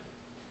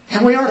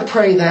 And we are to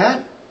pray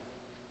that.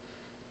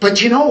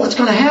 But you know what's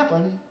going to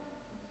happen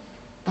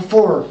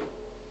before.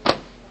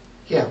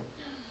 Yeah.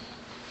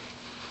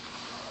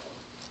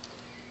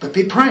 But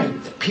be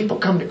praying that people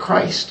come to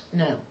Christ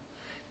now.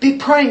 Be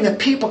praying that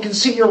people can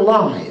see your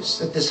lives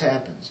that this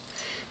happens.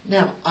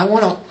 Now, I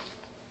want to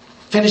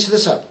finish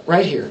this up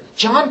right here.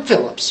 John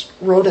Phillips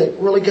wrote a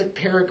really good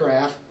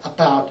paragraph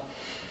about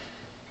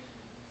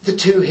the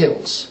two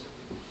hills.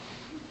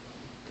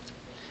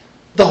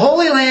 The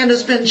Holy Land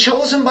has been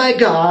chosen by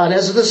God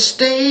as the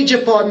stage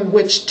upon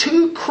which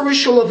two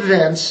crucial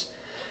events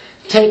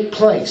take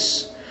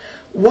place.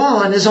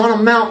 One is on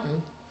a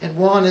mountain and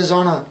one is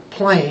on a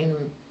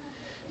plain,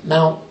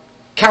 Mount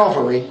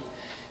Calvary,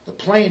 the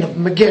plain of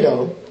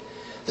Megiddo.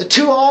 The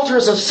two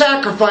altars of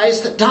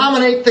sacrifice that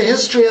dominate the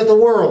history of the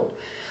world.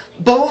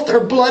 Both are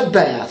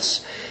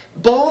bloodbaths.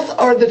 Both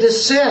are the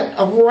descent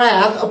of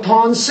wrath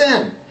upon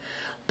sin.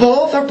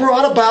 Both are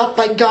brought about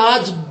by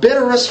God's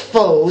bitterest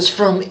foes.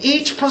 From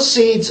each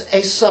proceeds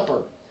a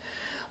supper.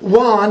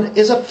 One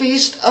is a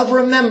feast of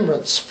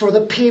remembrance for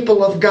the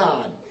people of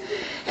God,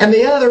 and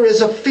the other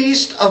is a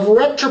feast of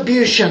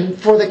retribution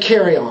for the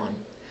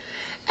carrion.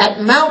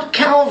 At Mount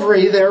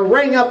Calvary there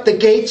rang up the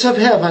gates of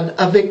heaven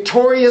a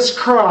victorious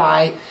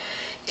cry,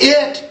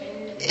 "It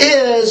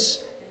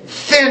is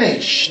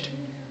finished."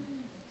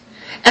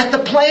 At the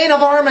plain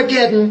of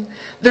Armageddon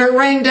there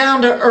rang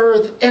down to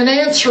earth an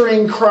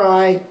answering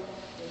cry,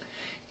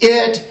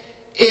 "It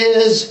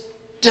is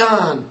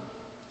done."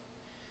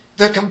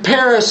 The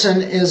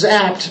comparison is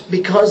apt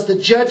because the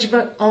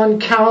judgment on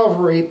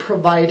Calvary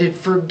provided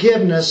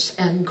forgiveness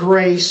and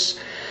grace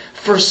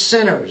for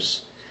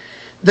sinners.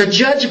 The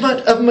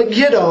judgment of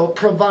Megiddo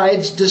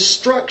provides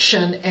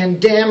destruction and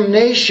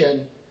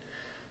damnation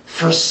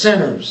for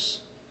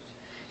sinners.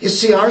 You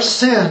see, our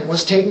sin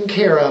was taken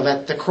care of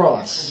at the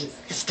cross.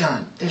 It's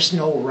done. There's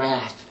no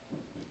wrath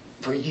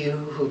for you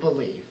who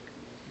believe.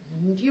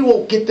 You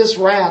won't get this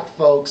wrath,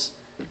 folks.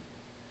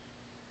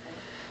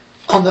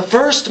 On the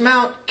first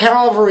Mount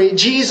Calvary,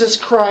 Jesus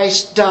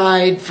Christ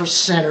died for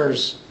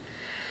sinners.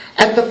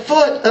 At the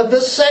foot of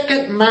the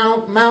second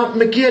Mount, Mount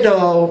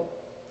Megiddo,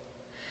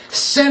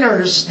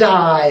 sinners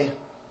die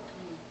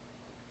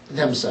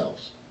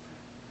themselves.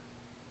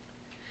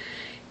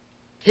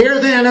 Here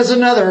then is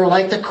another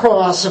like the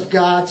cross of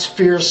God's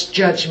fierce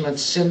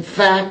judgments. In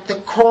fact,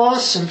 the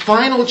cross and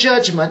final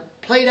judgment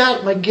played out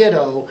at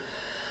Megiddo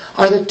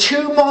are the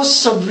two most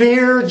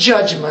severe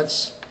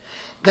judgments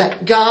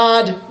that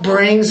God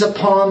brings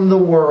upon the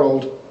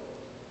world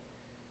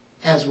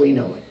as we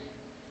know it.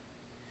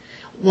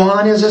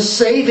 One is a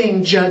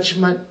saving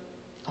judgment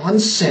on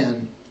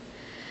sin,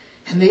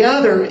 and the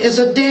other is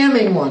a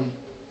damning one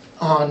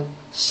on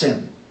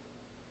sin.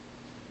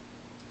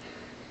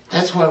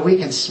 That's why we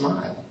can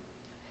smile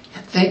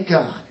and thank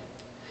God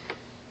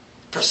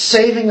for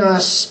saving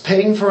us,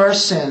 paying for our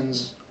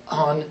sins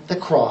on the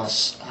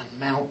cross on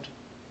Mount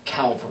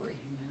Calvary.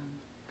 Amen.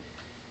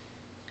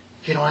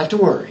 You don't have to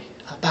worry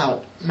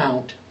about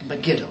Mount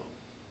Megiddo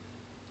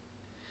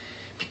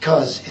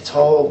because it's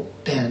all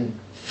been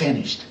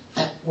finished.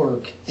 That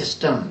work is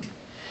done.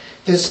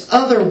 This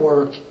other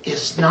work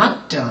is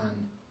not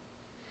done,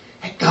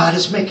 and God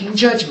is making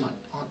judgment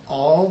on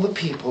all the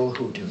people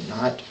who do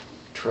not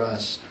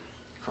trust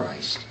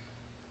Christ.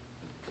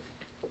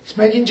 He's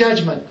making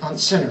judgment on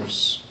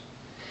sinners.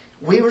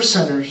 We were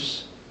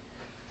sinners.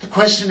 The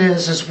question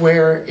is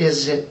where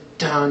is it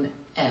done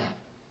at?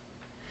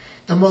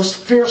 The most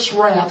fierce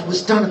wrath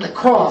was done at the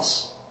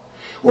cross,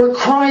 where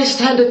Christ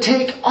had to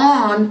take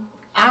on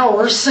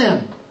our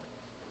sin.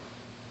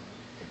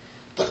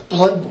 But a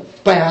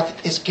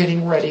bloodbath is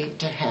getting ready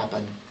to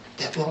happen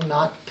that will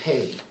not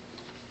pay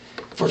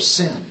for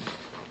sin.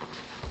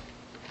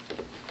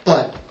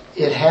 But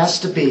it has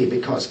to be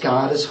because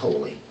God is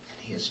holy and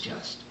He is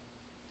just.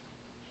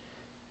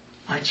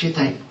 Aren't you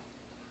thankful?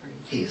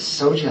 He is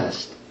so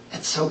just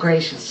and so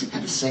gracious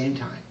at the same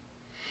time.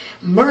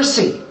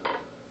 Mercy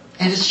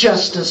and His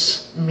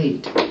justice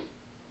meet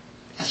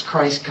as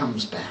Christ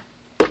comes back.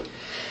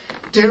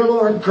 Dear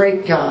Lord,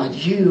 great God,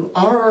 You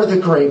are the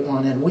great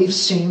one, and we've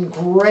seen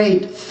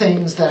great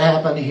things that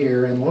happen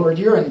here. And Lord,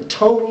 You're in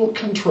total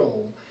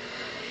control.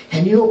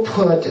 And You'll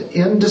put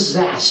in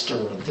disaster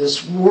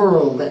this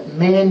world that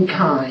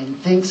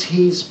mankind thinks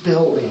He's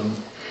building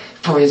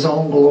for His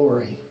own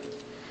glory.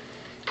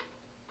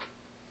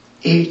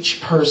 Each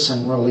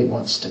person really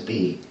wants to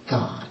be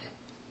God.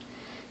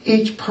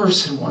 Each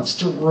person wants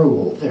to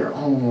rule their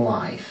own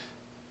life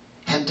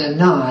and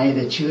deny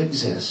that You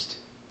exist.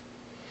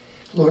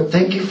 Lord,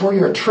 thank You for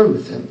Your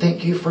truth, and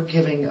thank You for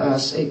giving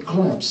us a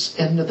glimpse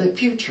into the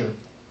future.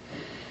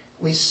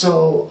 We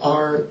so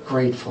are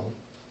grateful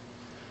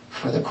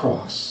for the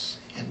cross.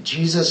 In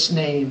Jesus'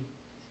 name,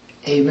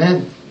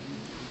 amen.